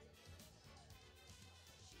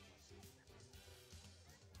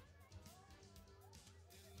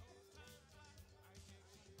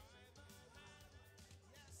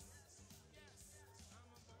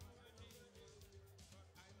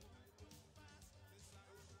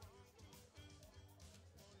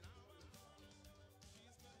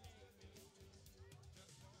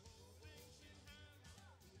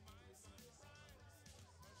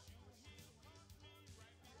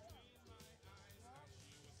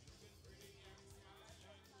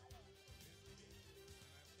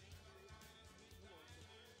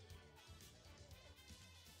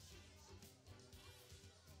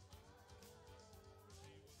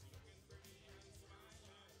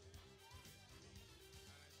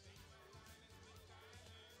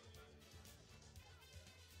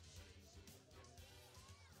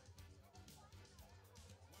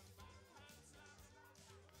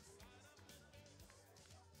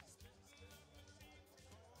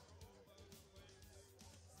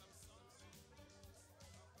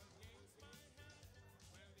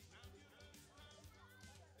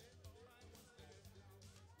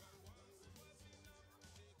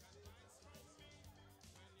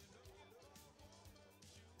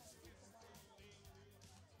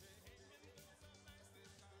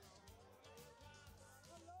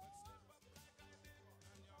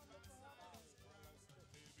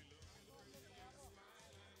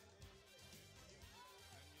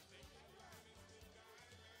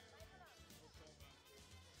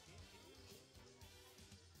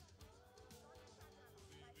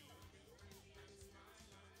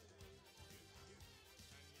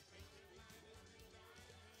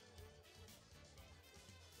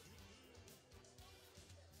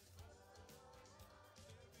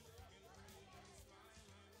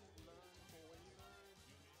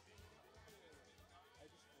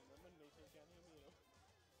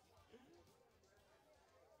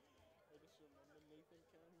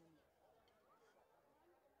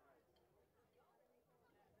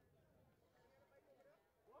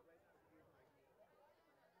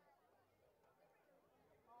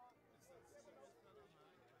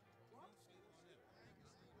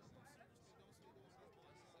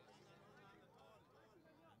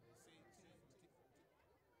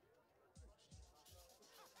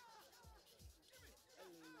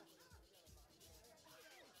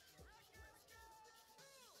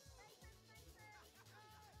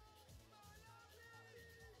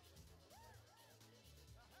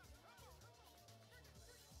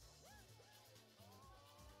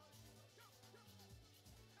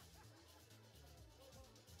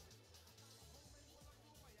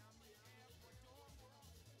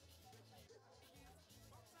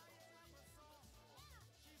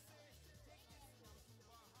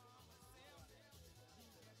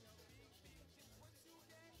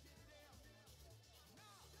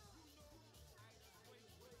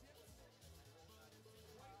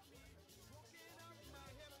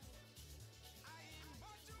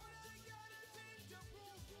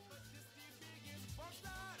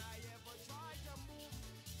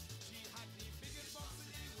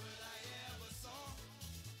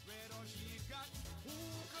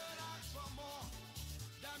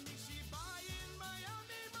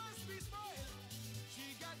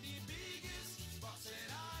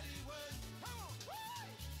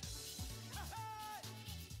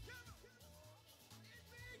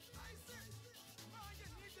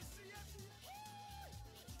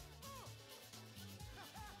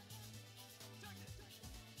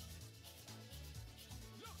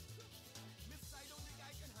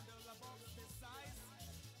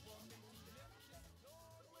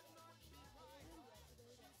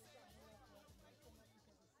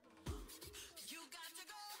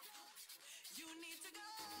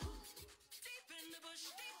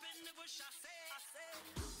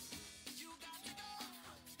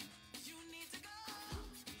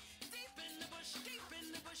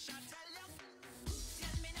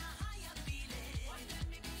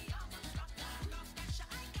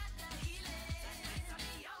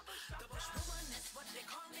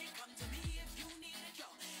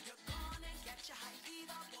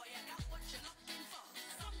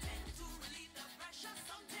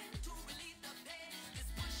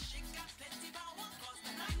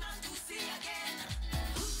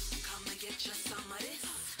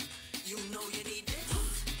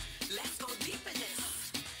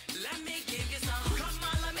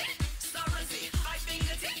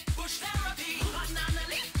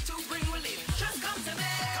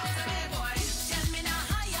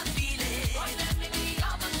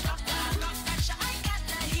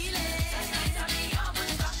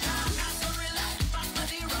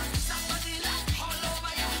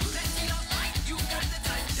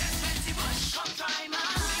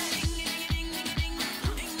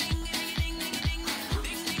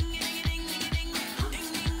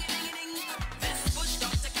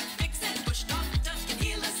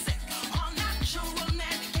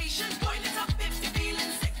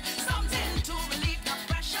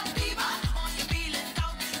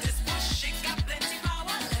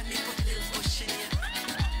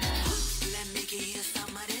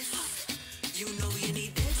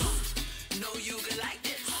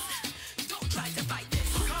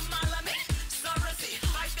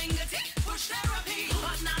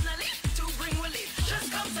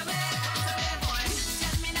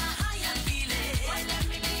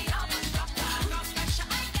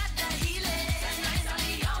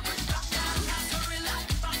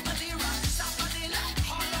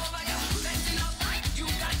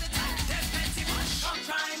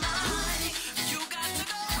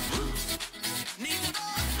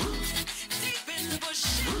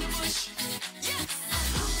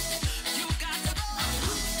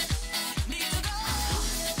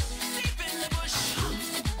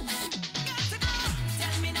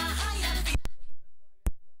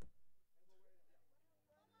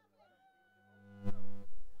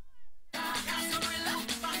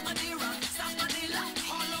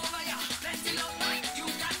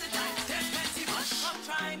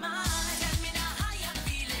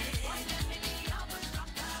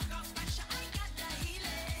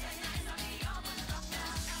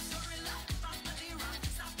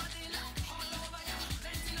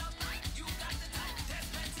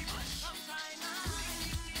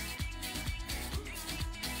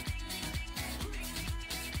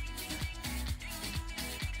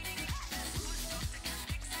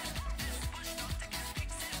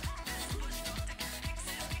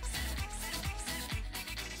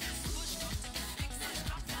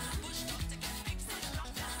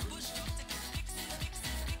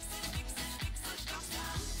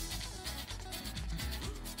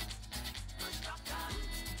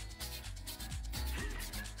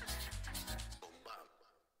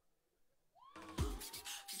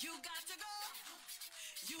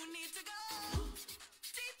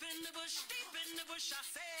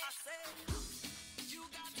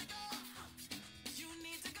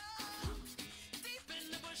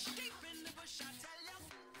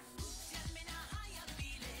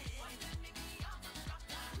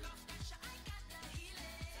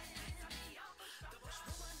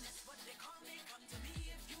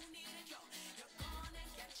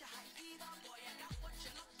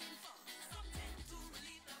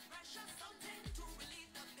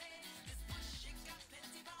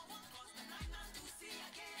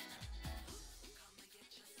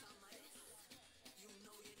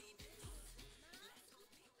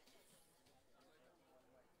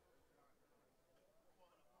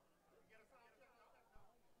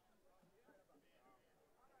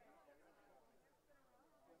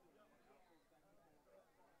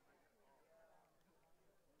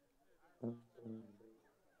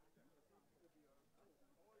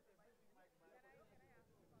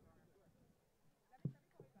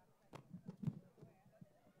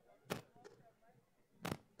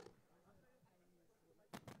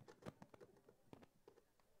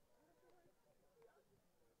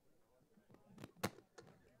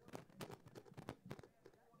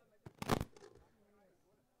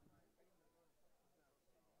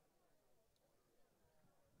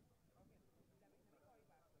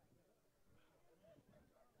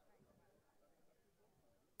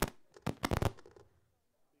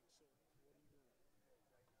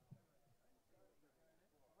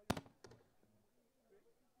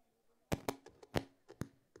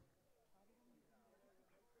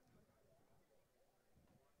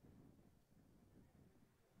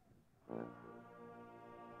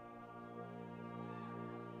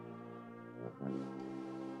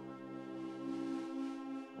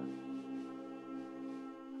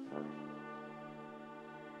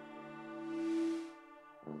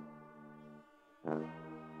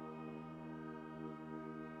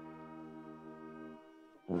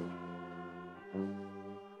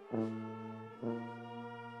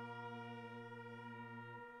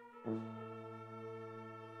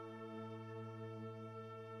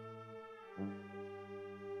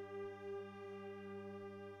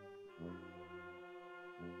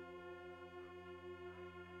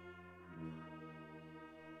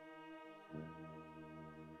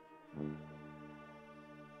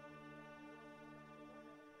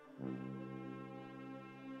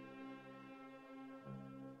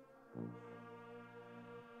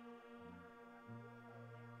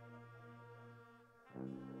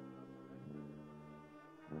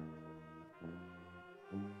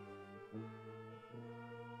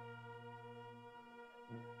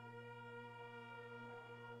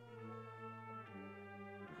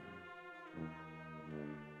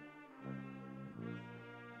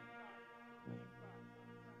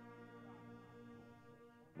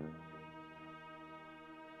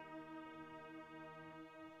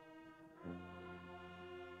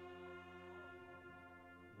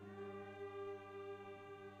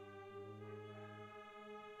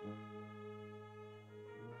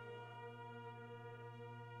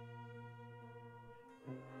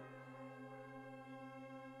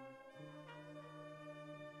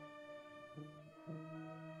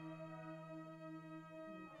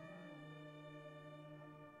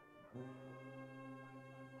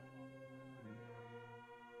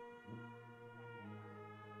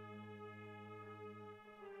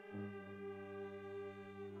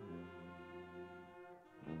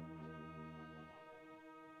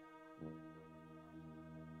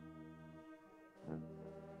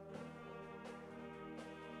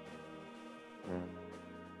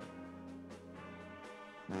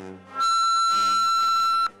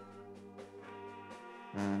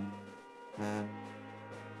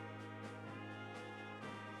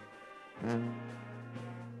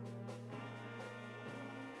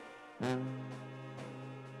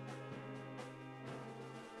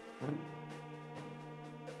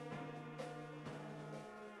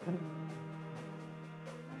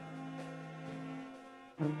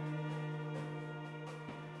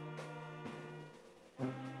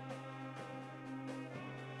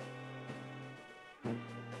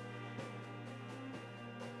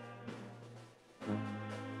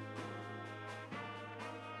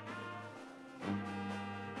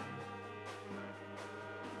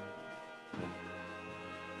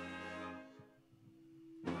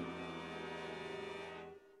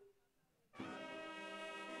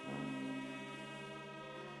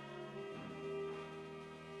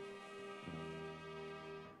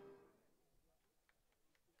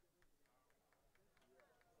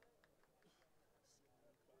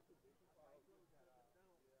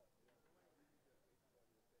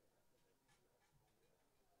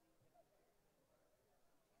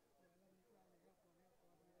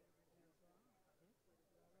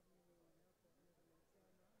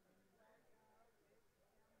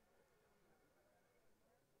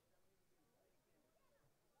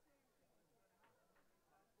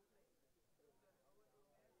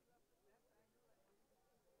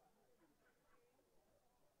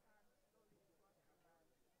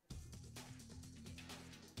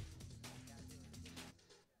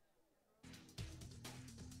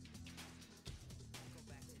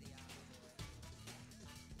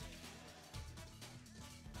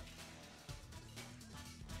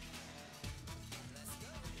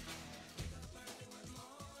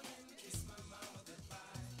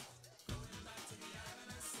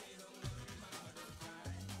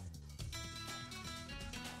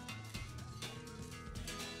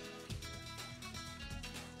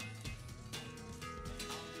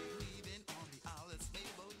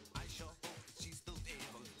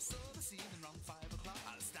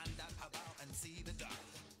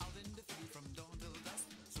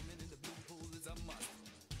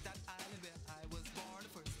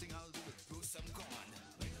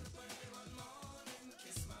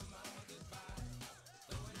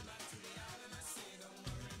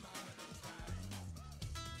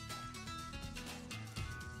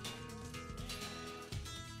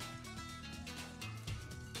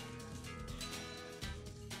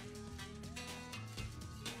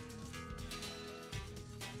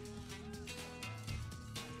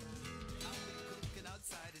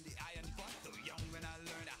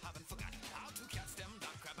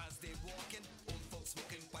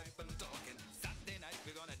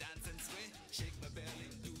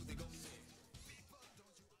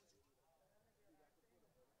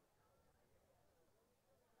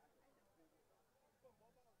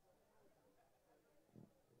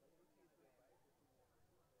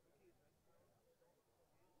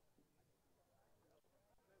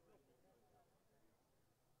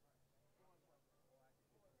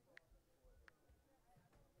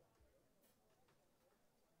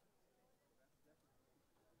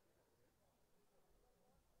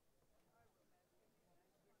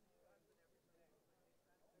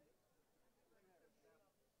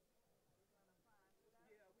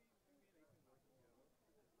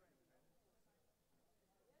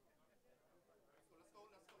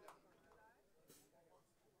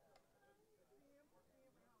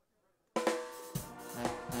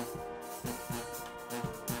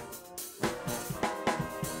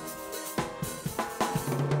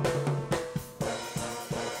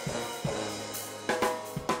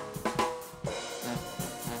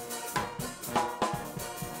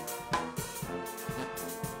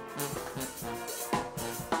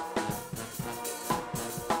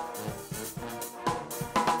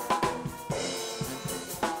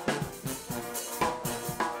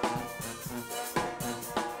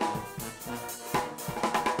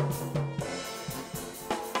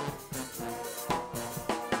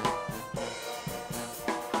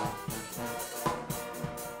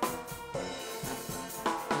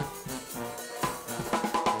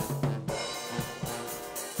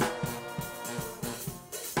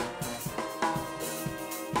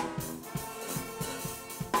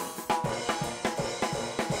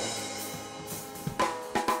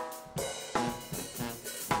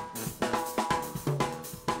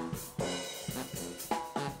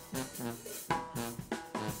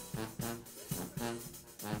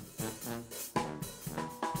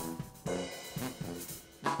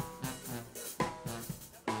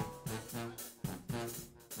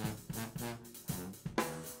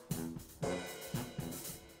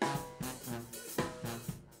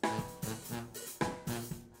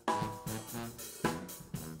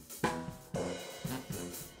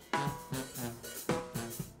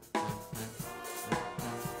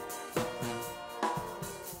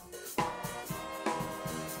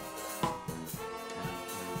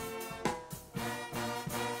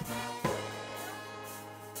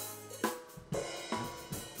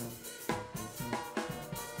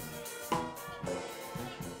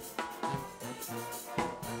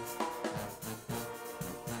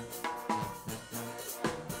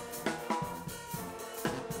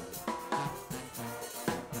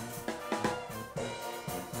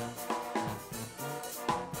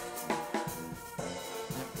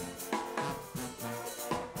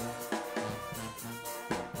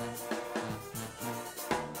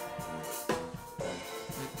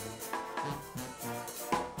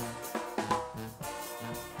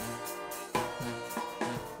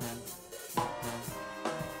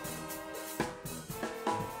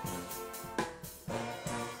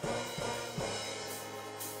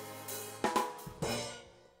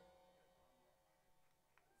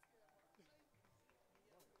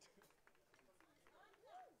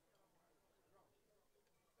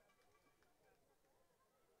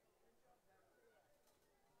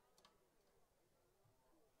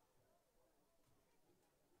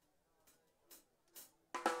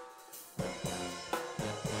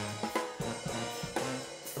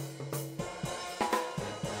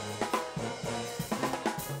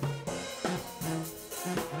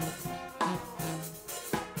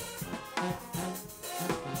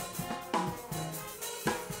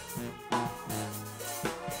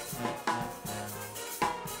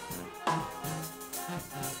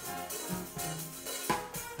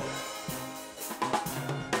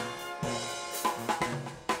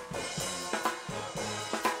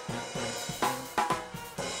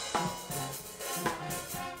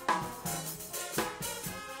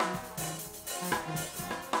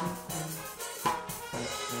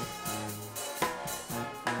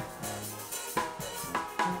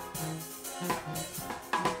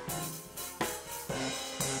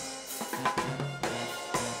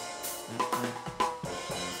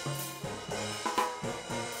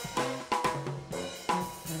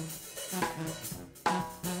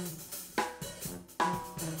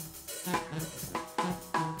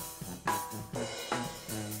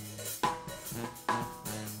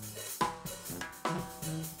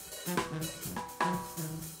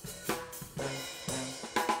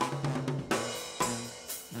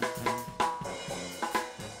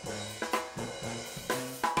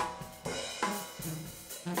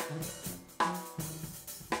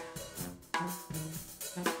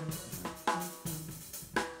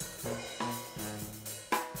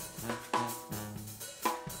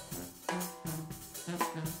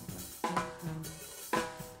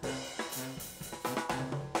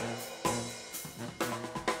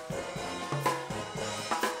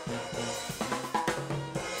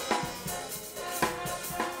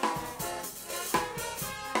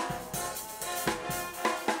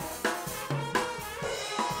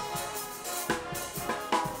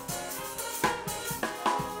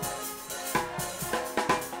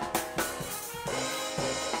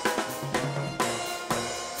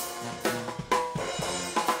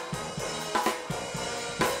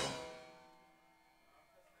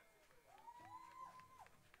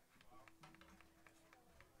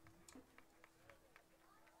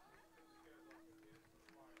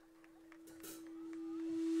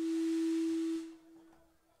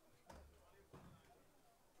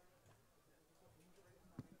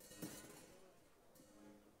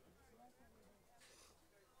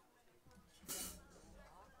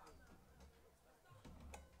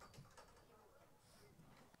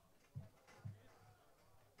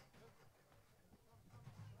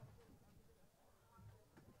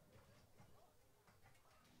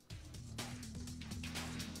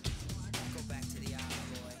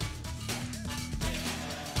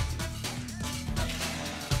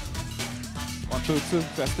 1, 2, 2,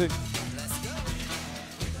 testing.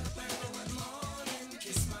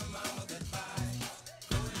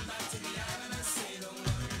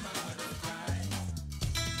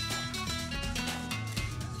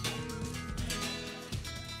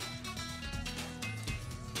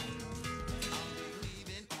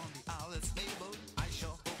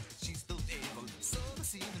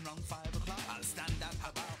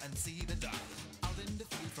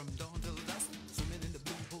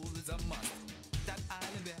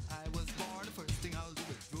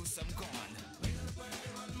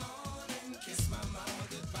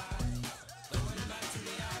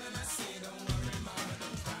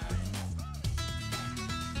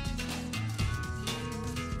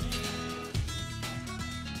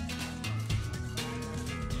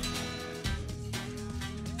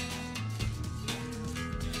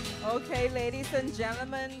 Okay, ladies and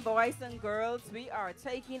gentlemen, boys and girls, we are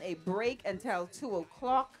taking a break until 2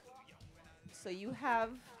 o'clock. So you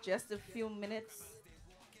have just a few minutes.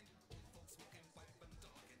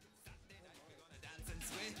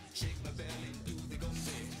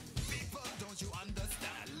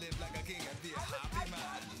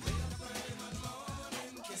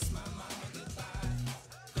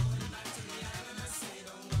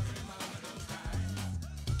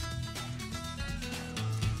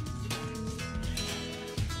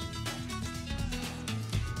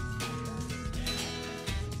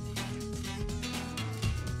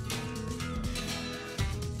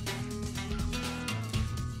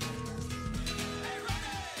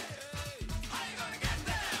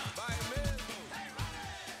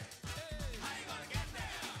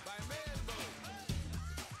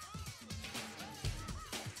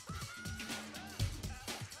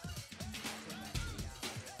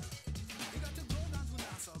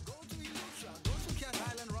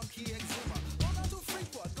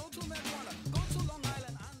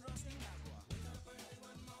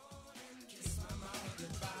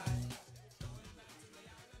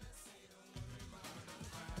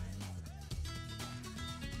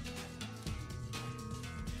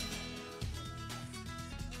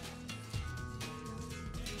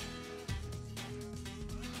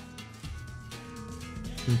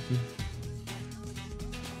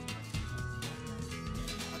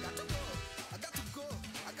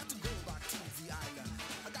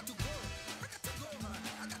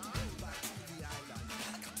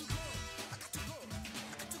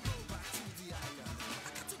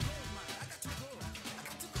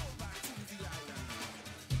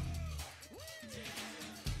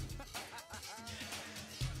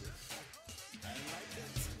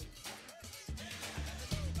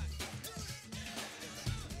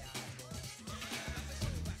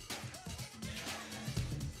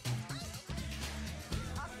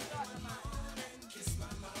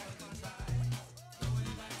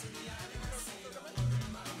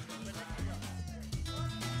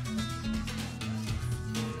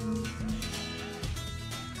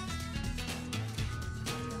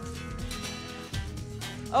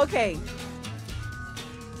 Okay.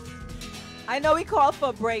 I know we called for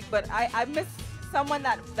a break, but I miss someone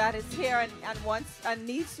that is here and wants and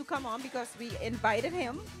needs to come on because we invited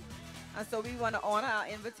him. And so we want to honor our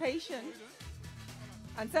invitation.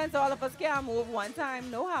 And since all of us can't move one time,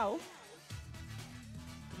 no how,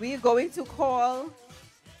 we're going to call,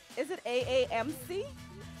 is it AAMC?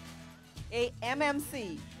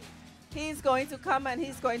 AMMC. He's going to come and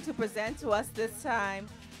he's going to present to us this time.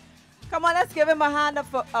 Come on, let's give him a hand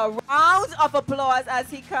of a round of applause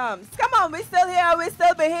as he comes. Come on, we're still here, we're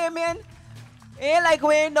still Bahamian. Ain't like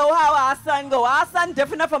we know how our son go. Our son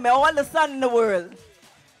different from all the sun in the world.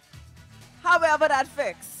 However that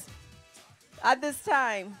fix. At this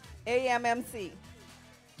time, AMMC.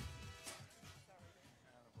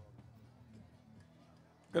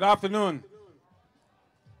 Good afternoon.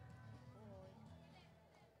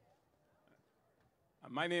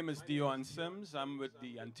 My name is Dion Sims. I'm with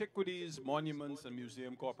the Antiquities, Monuments, and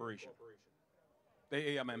Museum Corporation, the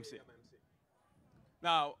AMMC.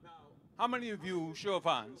 Now, how many of you, show of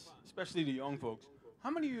hands, especially the young folks, how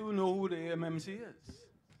many of you know who the AMMC is?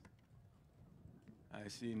 I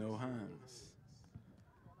see no hands.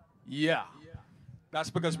 Yeah, that's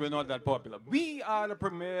because we're not that popular. We are the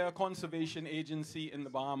premier conservation agency in the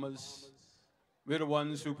Bahamas. We're the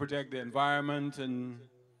ones who protect the environment, and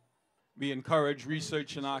we encourage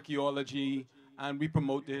research and archaeology, and we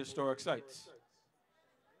promote the historic sites.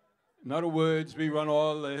 In other words, we run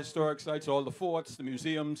all the historic sites, all the forts, the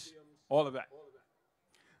museums, all of that.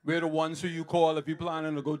 We're the ones who you call if you're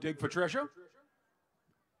planning to go dig for treasure.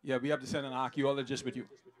 Yeah, we have to send an archaeologist with you.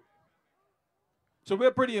 So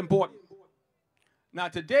we're pretty important. Now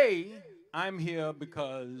today, I'm here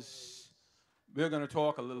because we're going to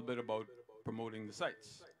talk a little bit about promoting the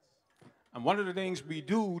sites. And one of the things we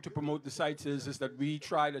do to promote the sites is that we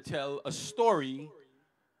try to tell a story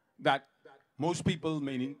that most people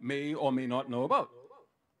may or may not know about.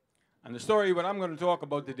 And the story what I'm going to talk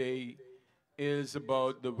about today is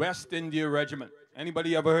about the West India Regiment.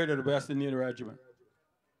 Anybody ever heard of the West Indian Regiment?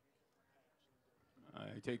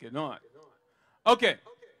 I take it not. Okay.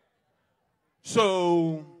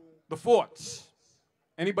 So, the forts.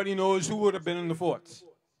 Anybody knows who would have been in the forts?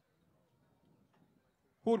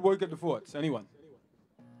 Who would work at the forts? Anyone?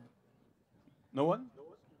 No one?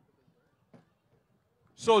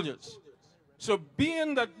 Soldiers. So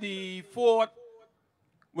being that the fort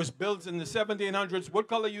was built in the 1700s, what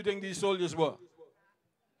color you think these soldiers were?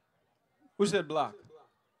 Who said black?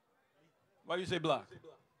 Why do you say black?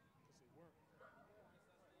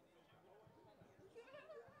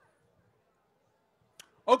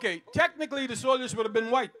 Okay, technically the soldiers would have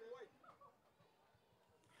been white.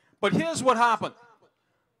 But here's what happened.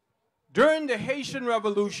 During the Haitian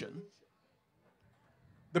Revolution,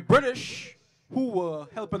 the British, who were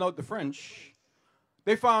helping out the French,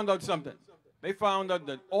 they found out something. They found out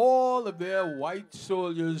that all of their white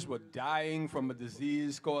soldiers were dying from a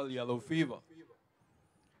disease called yellow fever.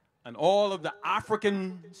 And all of the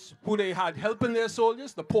Africans who they had helping their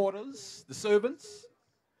soldiers, the porters, the servants,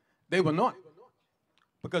 they were not,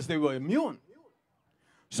 because they were immune.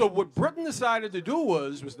 So what Britain decided to do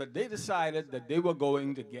was that they decided that they were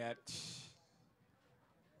going to get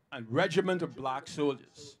a regiment of black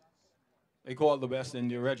soldiers. They called the West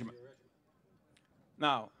India Regiment.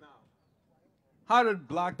 Now, how did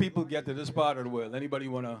black people get to this part of the world? Anybody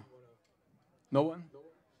want to? No one?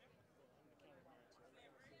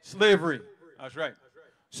 Slavery. That's right.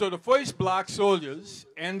 So the first black soldiers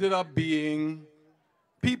ended up being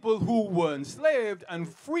people who were enslaved and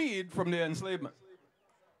freed from their enslavement.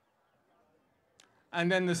 And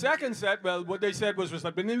then the second set, well, what they said was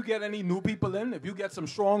that when you get any new people in, if you get some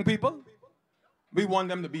strong people, we want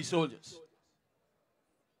them to be soldiers.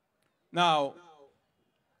 Now,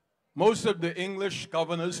 most of the English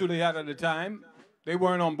governors who they had at the time, they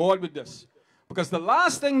weren't on board with this. Because the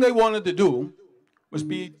last thing they wanted to do was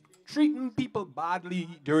be treating people badly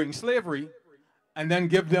during slavery and then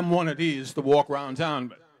give them one of these to walk around town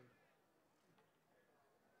with.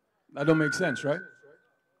 That don't make sense, right?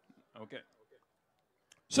 Okay.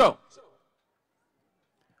 So,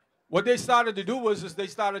 what they started to do was they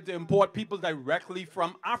started to import people directly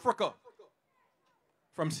from Africa,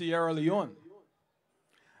 from Sierra Leone.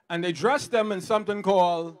 And they dressed them in something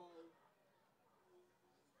called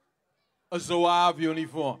a Zouave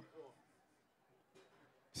uniform.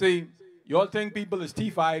 See, you all think people is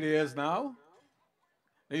teeth-eyed now?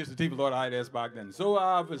 They used to teeth a lot of eyed back then.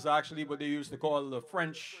 Zouave is actually what they used to call the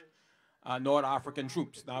French North African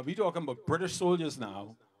troops. Now, we're talking about British soldiers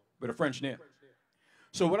now with a French name.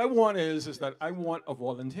 So what I want is that I want a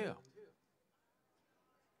volunteer.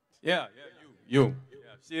 Yeah, you.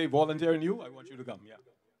 Yeah. See a volunteer in you? I want you to come, yeah.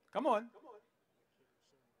 Come on.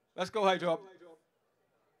 Let's go, high top.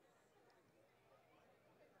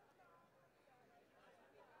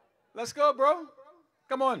 Let's go, bro.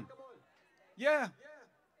 Come on. Yeah.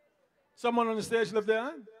 Someone on the stage live there?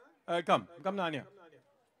 All right, come down here.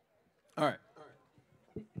 All right.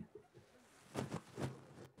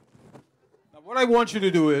 Now, what I want you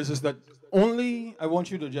to do is that I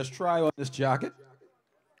want you to just try on this jacket,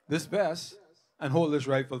 this vest, and hold this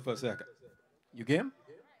rifle for a second. You game?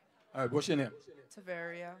 All right, what's your name?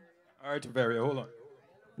 Taveria. All right, Taveria, hold on.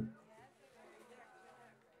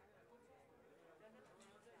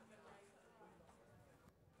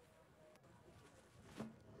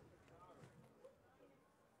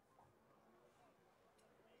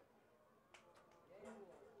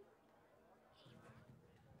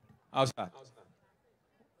 How's that?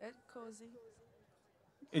 It's cozy.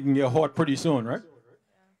 It can get hot pretty soon, right?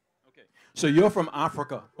 Yeah. Okay. So you're from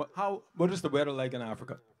Africa. What is the weather like in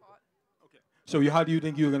Africa? Hot. Okay. So how do you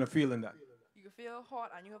think you're going to feel in that? You can feel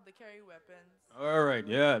hot and you have to carry weapons. All right.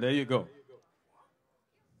 Yeah, there you go.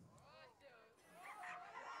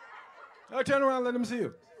 Oh, turn around, let them see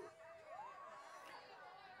you.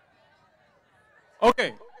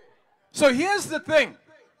 Okay. So here's the thing.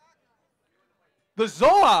 The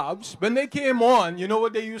Zouaves, when they came on, you know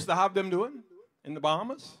what they used to have them doing in the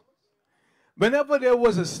Bahamas? Whenever there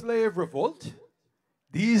was a slave revolt,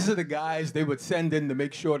 these are the guys they would send in to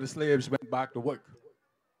make sure the slaves went back to work.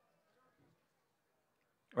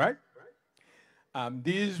 Right?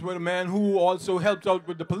 These were the men who also helped out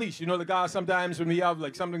with the police. You know the guys sometimes when we have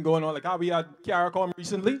like something going on, like how we had CARICOM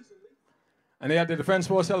recently, and they had the defense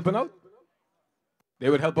force helping out, they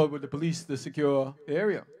would help out with the police to secure the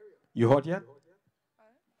area. You hot yet?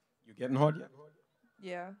 Getting hot yet?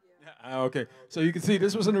 Yeah. Okay. So you can see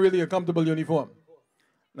this wasn't really a comfortable uniform.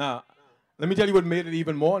 Now, let me tell you what made it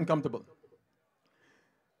even more uncomfortable.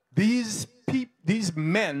 These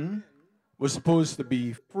men were supposed to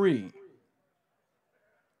be free.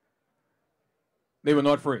 They were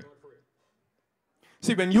not free.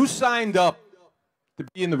 See, when you signed up to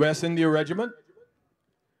be in the West India Regiment,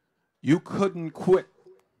 you couldn't quit.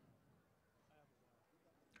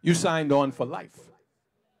 You signed on for life.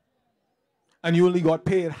 And you only got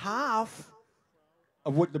paid half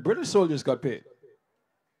of what the British soldiers got paid.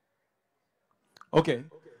 Okay.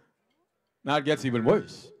 Now it gets even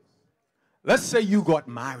worse. Let's say you got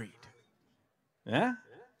married. Yeah?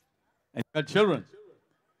 And you had children.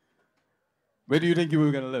 Where do you think you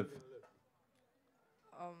were going to live?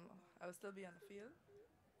 I will still be on the field.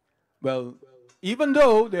 Well, even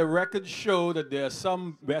though their records show that there are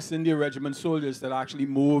some West India Regiment soldiers that actually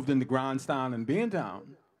moved in the grandstand in Baintown,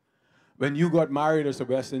 when you got married as a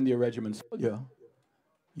West India Regiment soldier,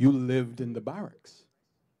 you lived in the barracks.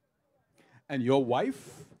 And your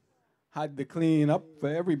wife had to clean up for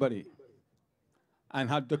everybody and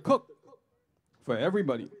had to cook for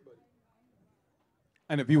everybody.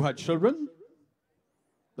 And if you had children,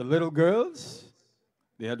 the little girls,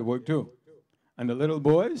 they had to work too. And the little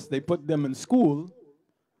boys, they put them in school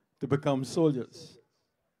to become soldiers.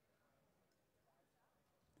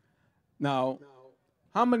 Now,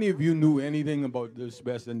 how many of you knew anything about this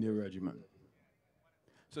West India Regiment?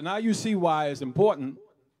 So now you see why it's important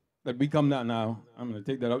that we come down now. I'm going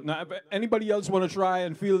to take that out. Now, if anybody else want to try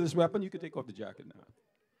and feel this weapon, you can take off the jacket now.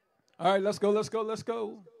 All right, let's go, let's go, let's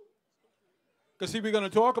go. Because see, we're going to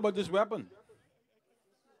talk about this weapon.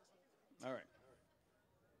 All right.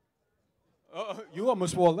 You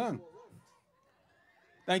almost fall down.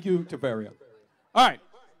 Thank you, Taveria. All right,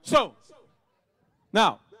 so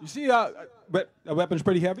now, you see the weapon's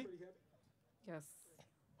pretty heavy? Yes.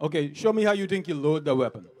 Okay, show me how you think you load the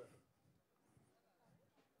weapon.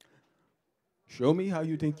 Show me how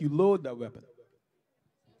you think you load that weapon.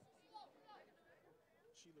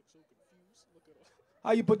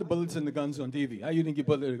 How you put the bullets in the guns on TV? How you think you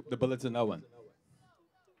put the bullets in that one?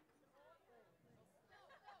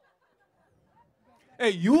 Hey,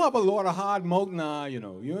 you have a lot of hard mouth now, you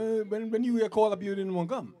know. When you get called up, you didn't want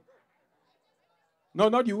to come. No,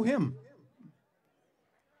 not you, him.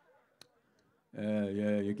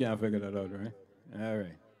 Yeah, you can't figure that out, right? All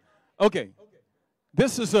right. Okay.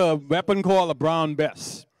 This is a weapon called a Brown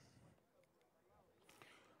Bess.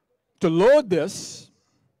 To load this,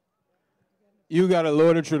 you got to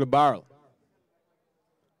load it through the barrel.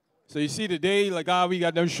 So you see today, like we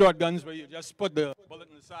got those shotguns where you just put the bullet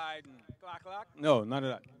in the side and clack, clack. No, none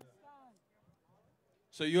of that.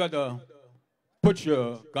 So you had to put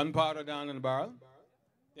your gunpowder down in the barrel.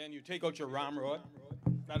 Then you take out your ramrod.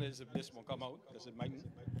 That is, if this will come out, because it mightn't.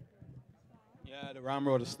 Yeah, the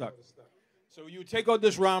ramrod is stuck. So you take out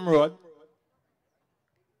this ramrod,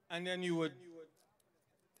 and then you would,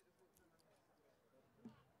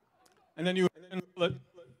 fill it,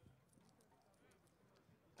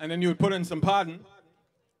 and then you would put in some pardon.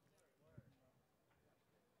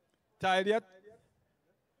 Tired yet?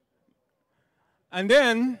 And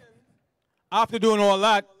then, after doing all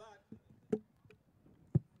that,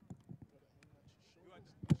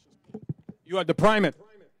 you had to prime it. So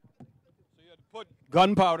you had to put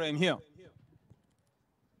gunpowder in here.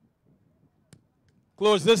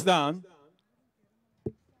 Close this down.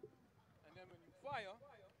 And then when you fire,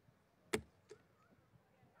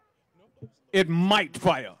 it might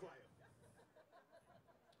fire.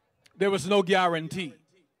 There was no guarantee.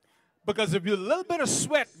 Because if a little bit of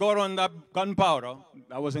sweat got on that gunpowder,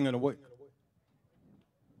 that wasn't going to work.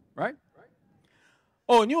 Right?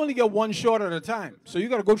 Oh, and you only get one shot at a time. So you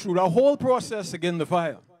got to go through that whole process again to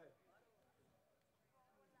fire.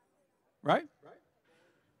 Right?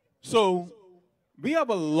 So we have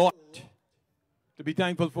a lot to be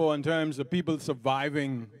thankful for in terms of people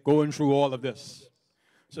surviving, going through all of this.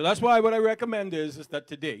 So that's why what I recommend is that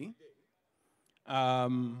today,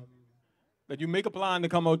 that you make a plan to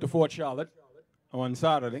come out to Fort Charlotte on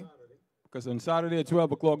Saturday, because on Saturday at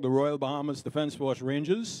 12 o'clock, the Royal Bahamas Defense Force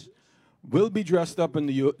Rangers will be dressed up in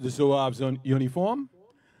the Zoav's uniform,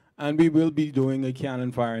 and we will be doing a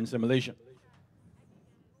cannon firing simulation.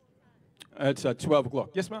 It's at 12 o'clock.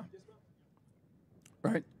 Yes, ma'am?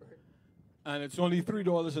 Right. And it's only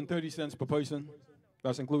 $3.30 per person.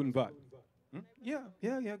 That's including VAT. Hmm? Yeah,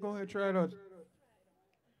 go ahead, try it out.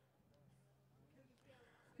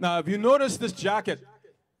 Now, if you notice this jacket,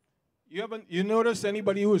 you notice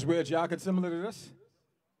anybody who has wear a jacket similar to this?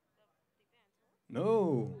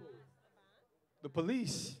 No. The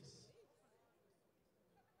police.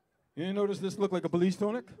 You didn't notice this looked like a police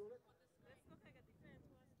tonic?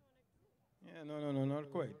 Yeah, no,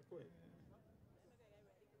 not quite.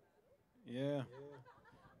 Yeah.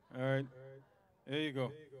 All right. There you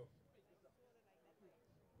go.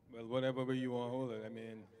 Well, whatever way you want to hold it, I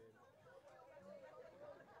mean.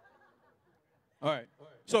 All right.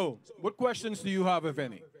 So, what questions do you have, if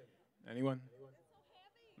any? Anyone?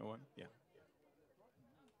 No one? Yeah.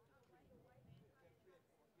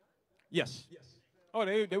 Yes. Oh,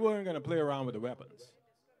 they weren't going to play around with the weapons.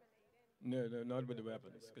 No, not with the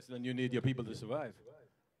weapons, because then you need your people to survive.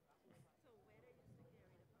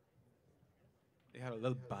 They had a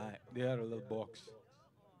little bag. They had a little box.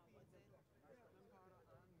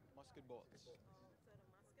 Musket balls.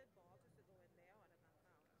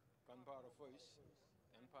 Gunpowder first,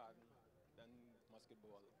 then pardon, then musket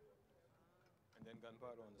ball, and then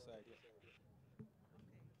gunpowder on the side. Yeah.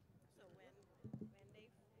 So when they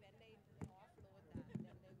offload that, then they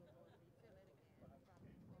will go and refill it again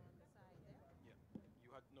from on the side there. Yeah.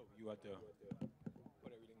 You had to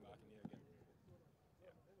put everything back in here again.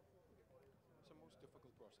 Yeah. It's the most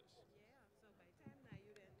difficult process. Yeah. So by the time now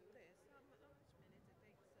you then do this, how much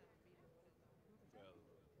minutes it takes reload it? Well,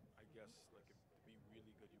 I guess like if to be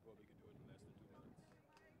really good, you probably could do it in less than 2 minutes.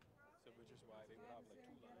 So which is why they would have like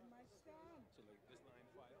 2 lines. So like this line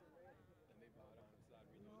fire, then they bow down and start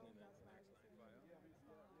reloading, and then the next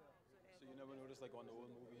line fire. So you never notice like on the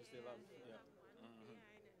old movies they have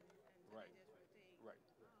right, right.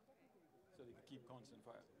 So they can keep constant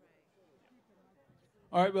fire.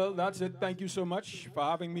 All right, well that's it. Thank you so much for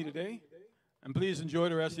having me today, and please enjoy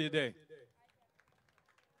the rest of your day.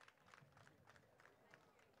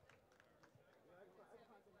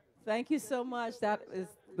 Thank you so much. That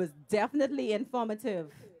was definitely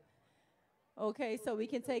informative. Okay, so we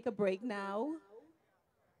can take a break now.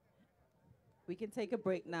 We can take a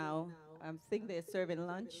break now. I think they're serving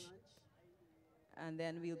lunch. And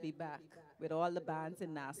then we'll be back with all the bands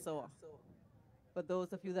in Nassau. For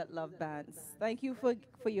those of you that love bands, thank you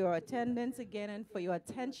for your attendance again and for your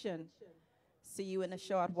attention. See you in a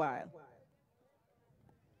short while.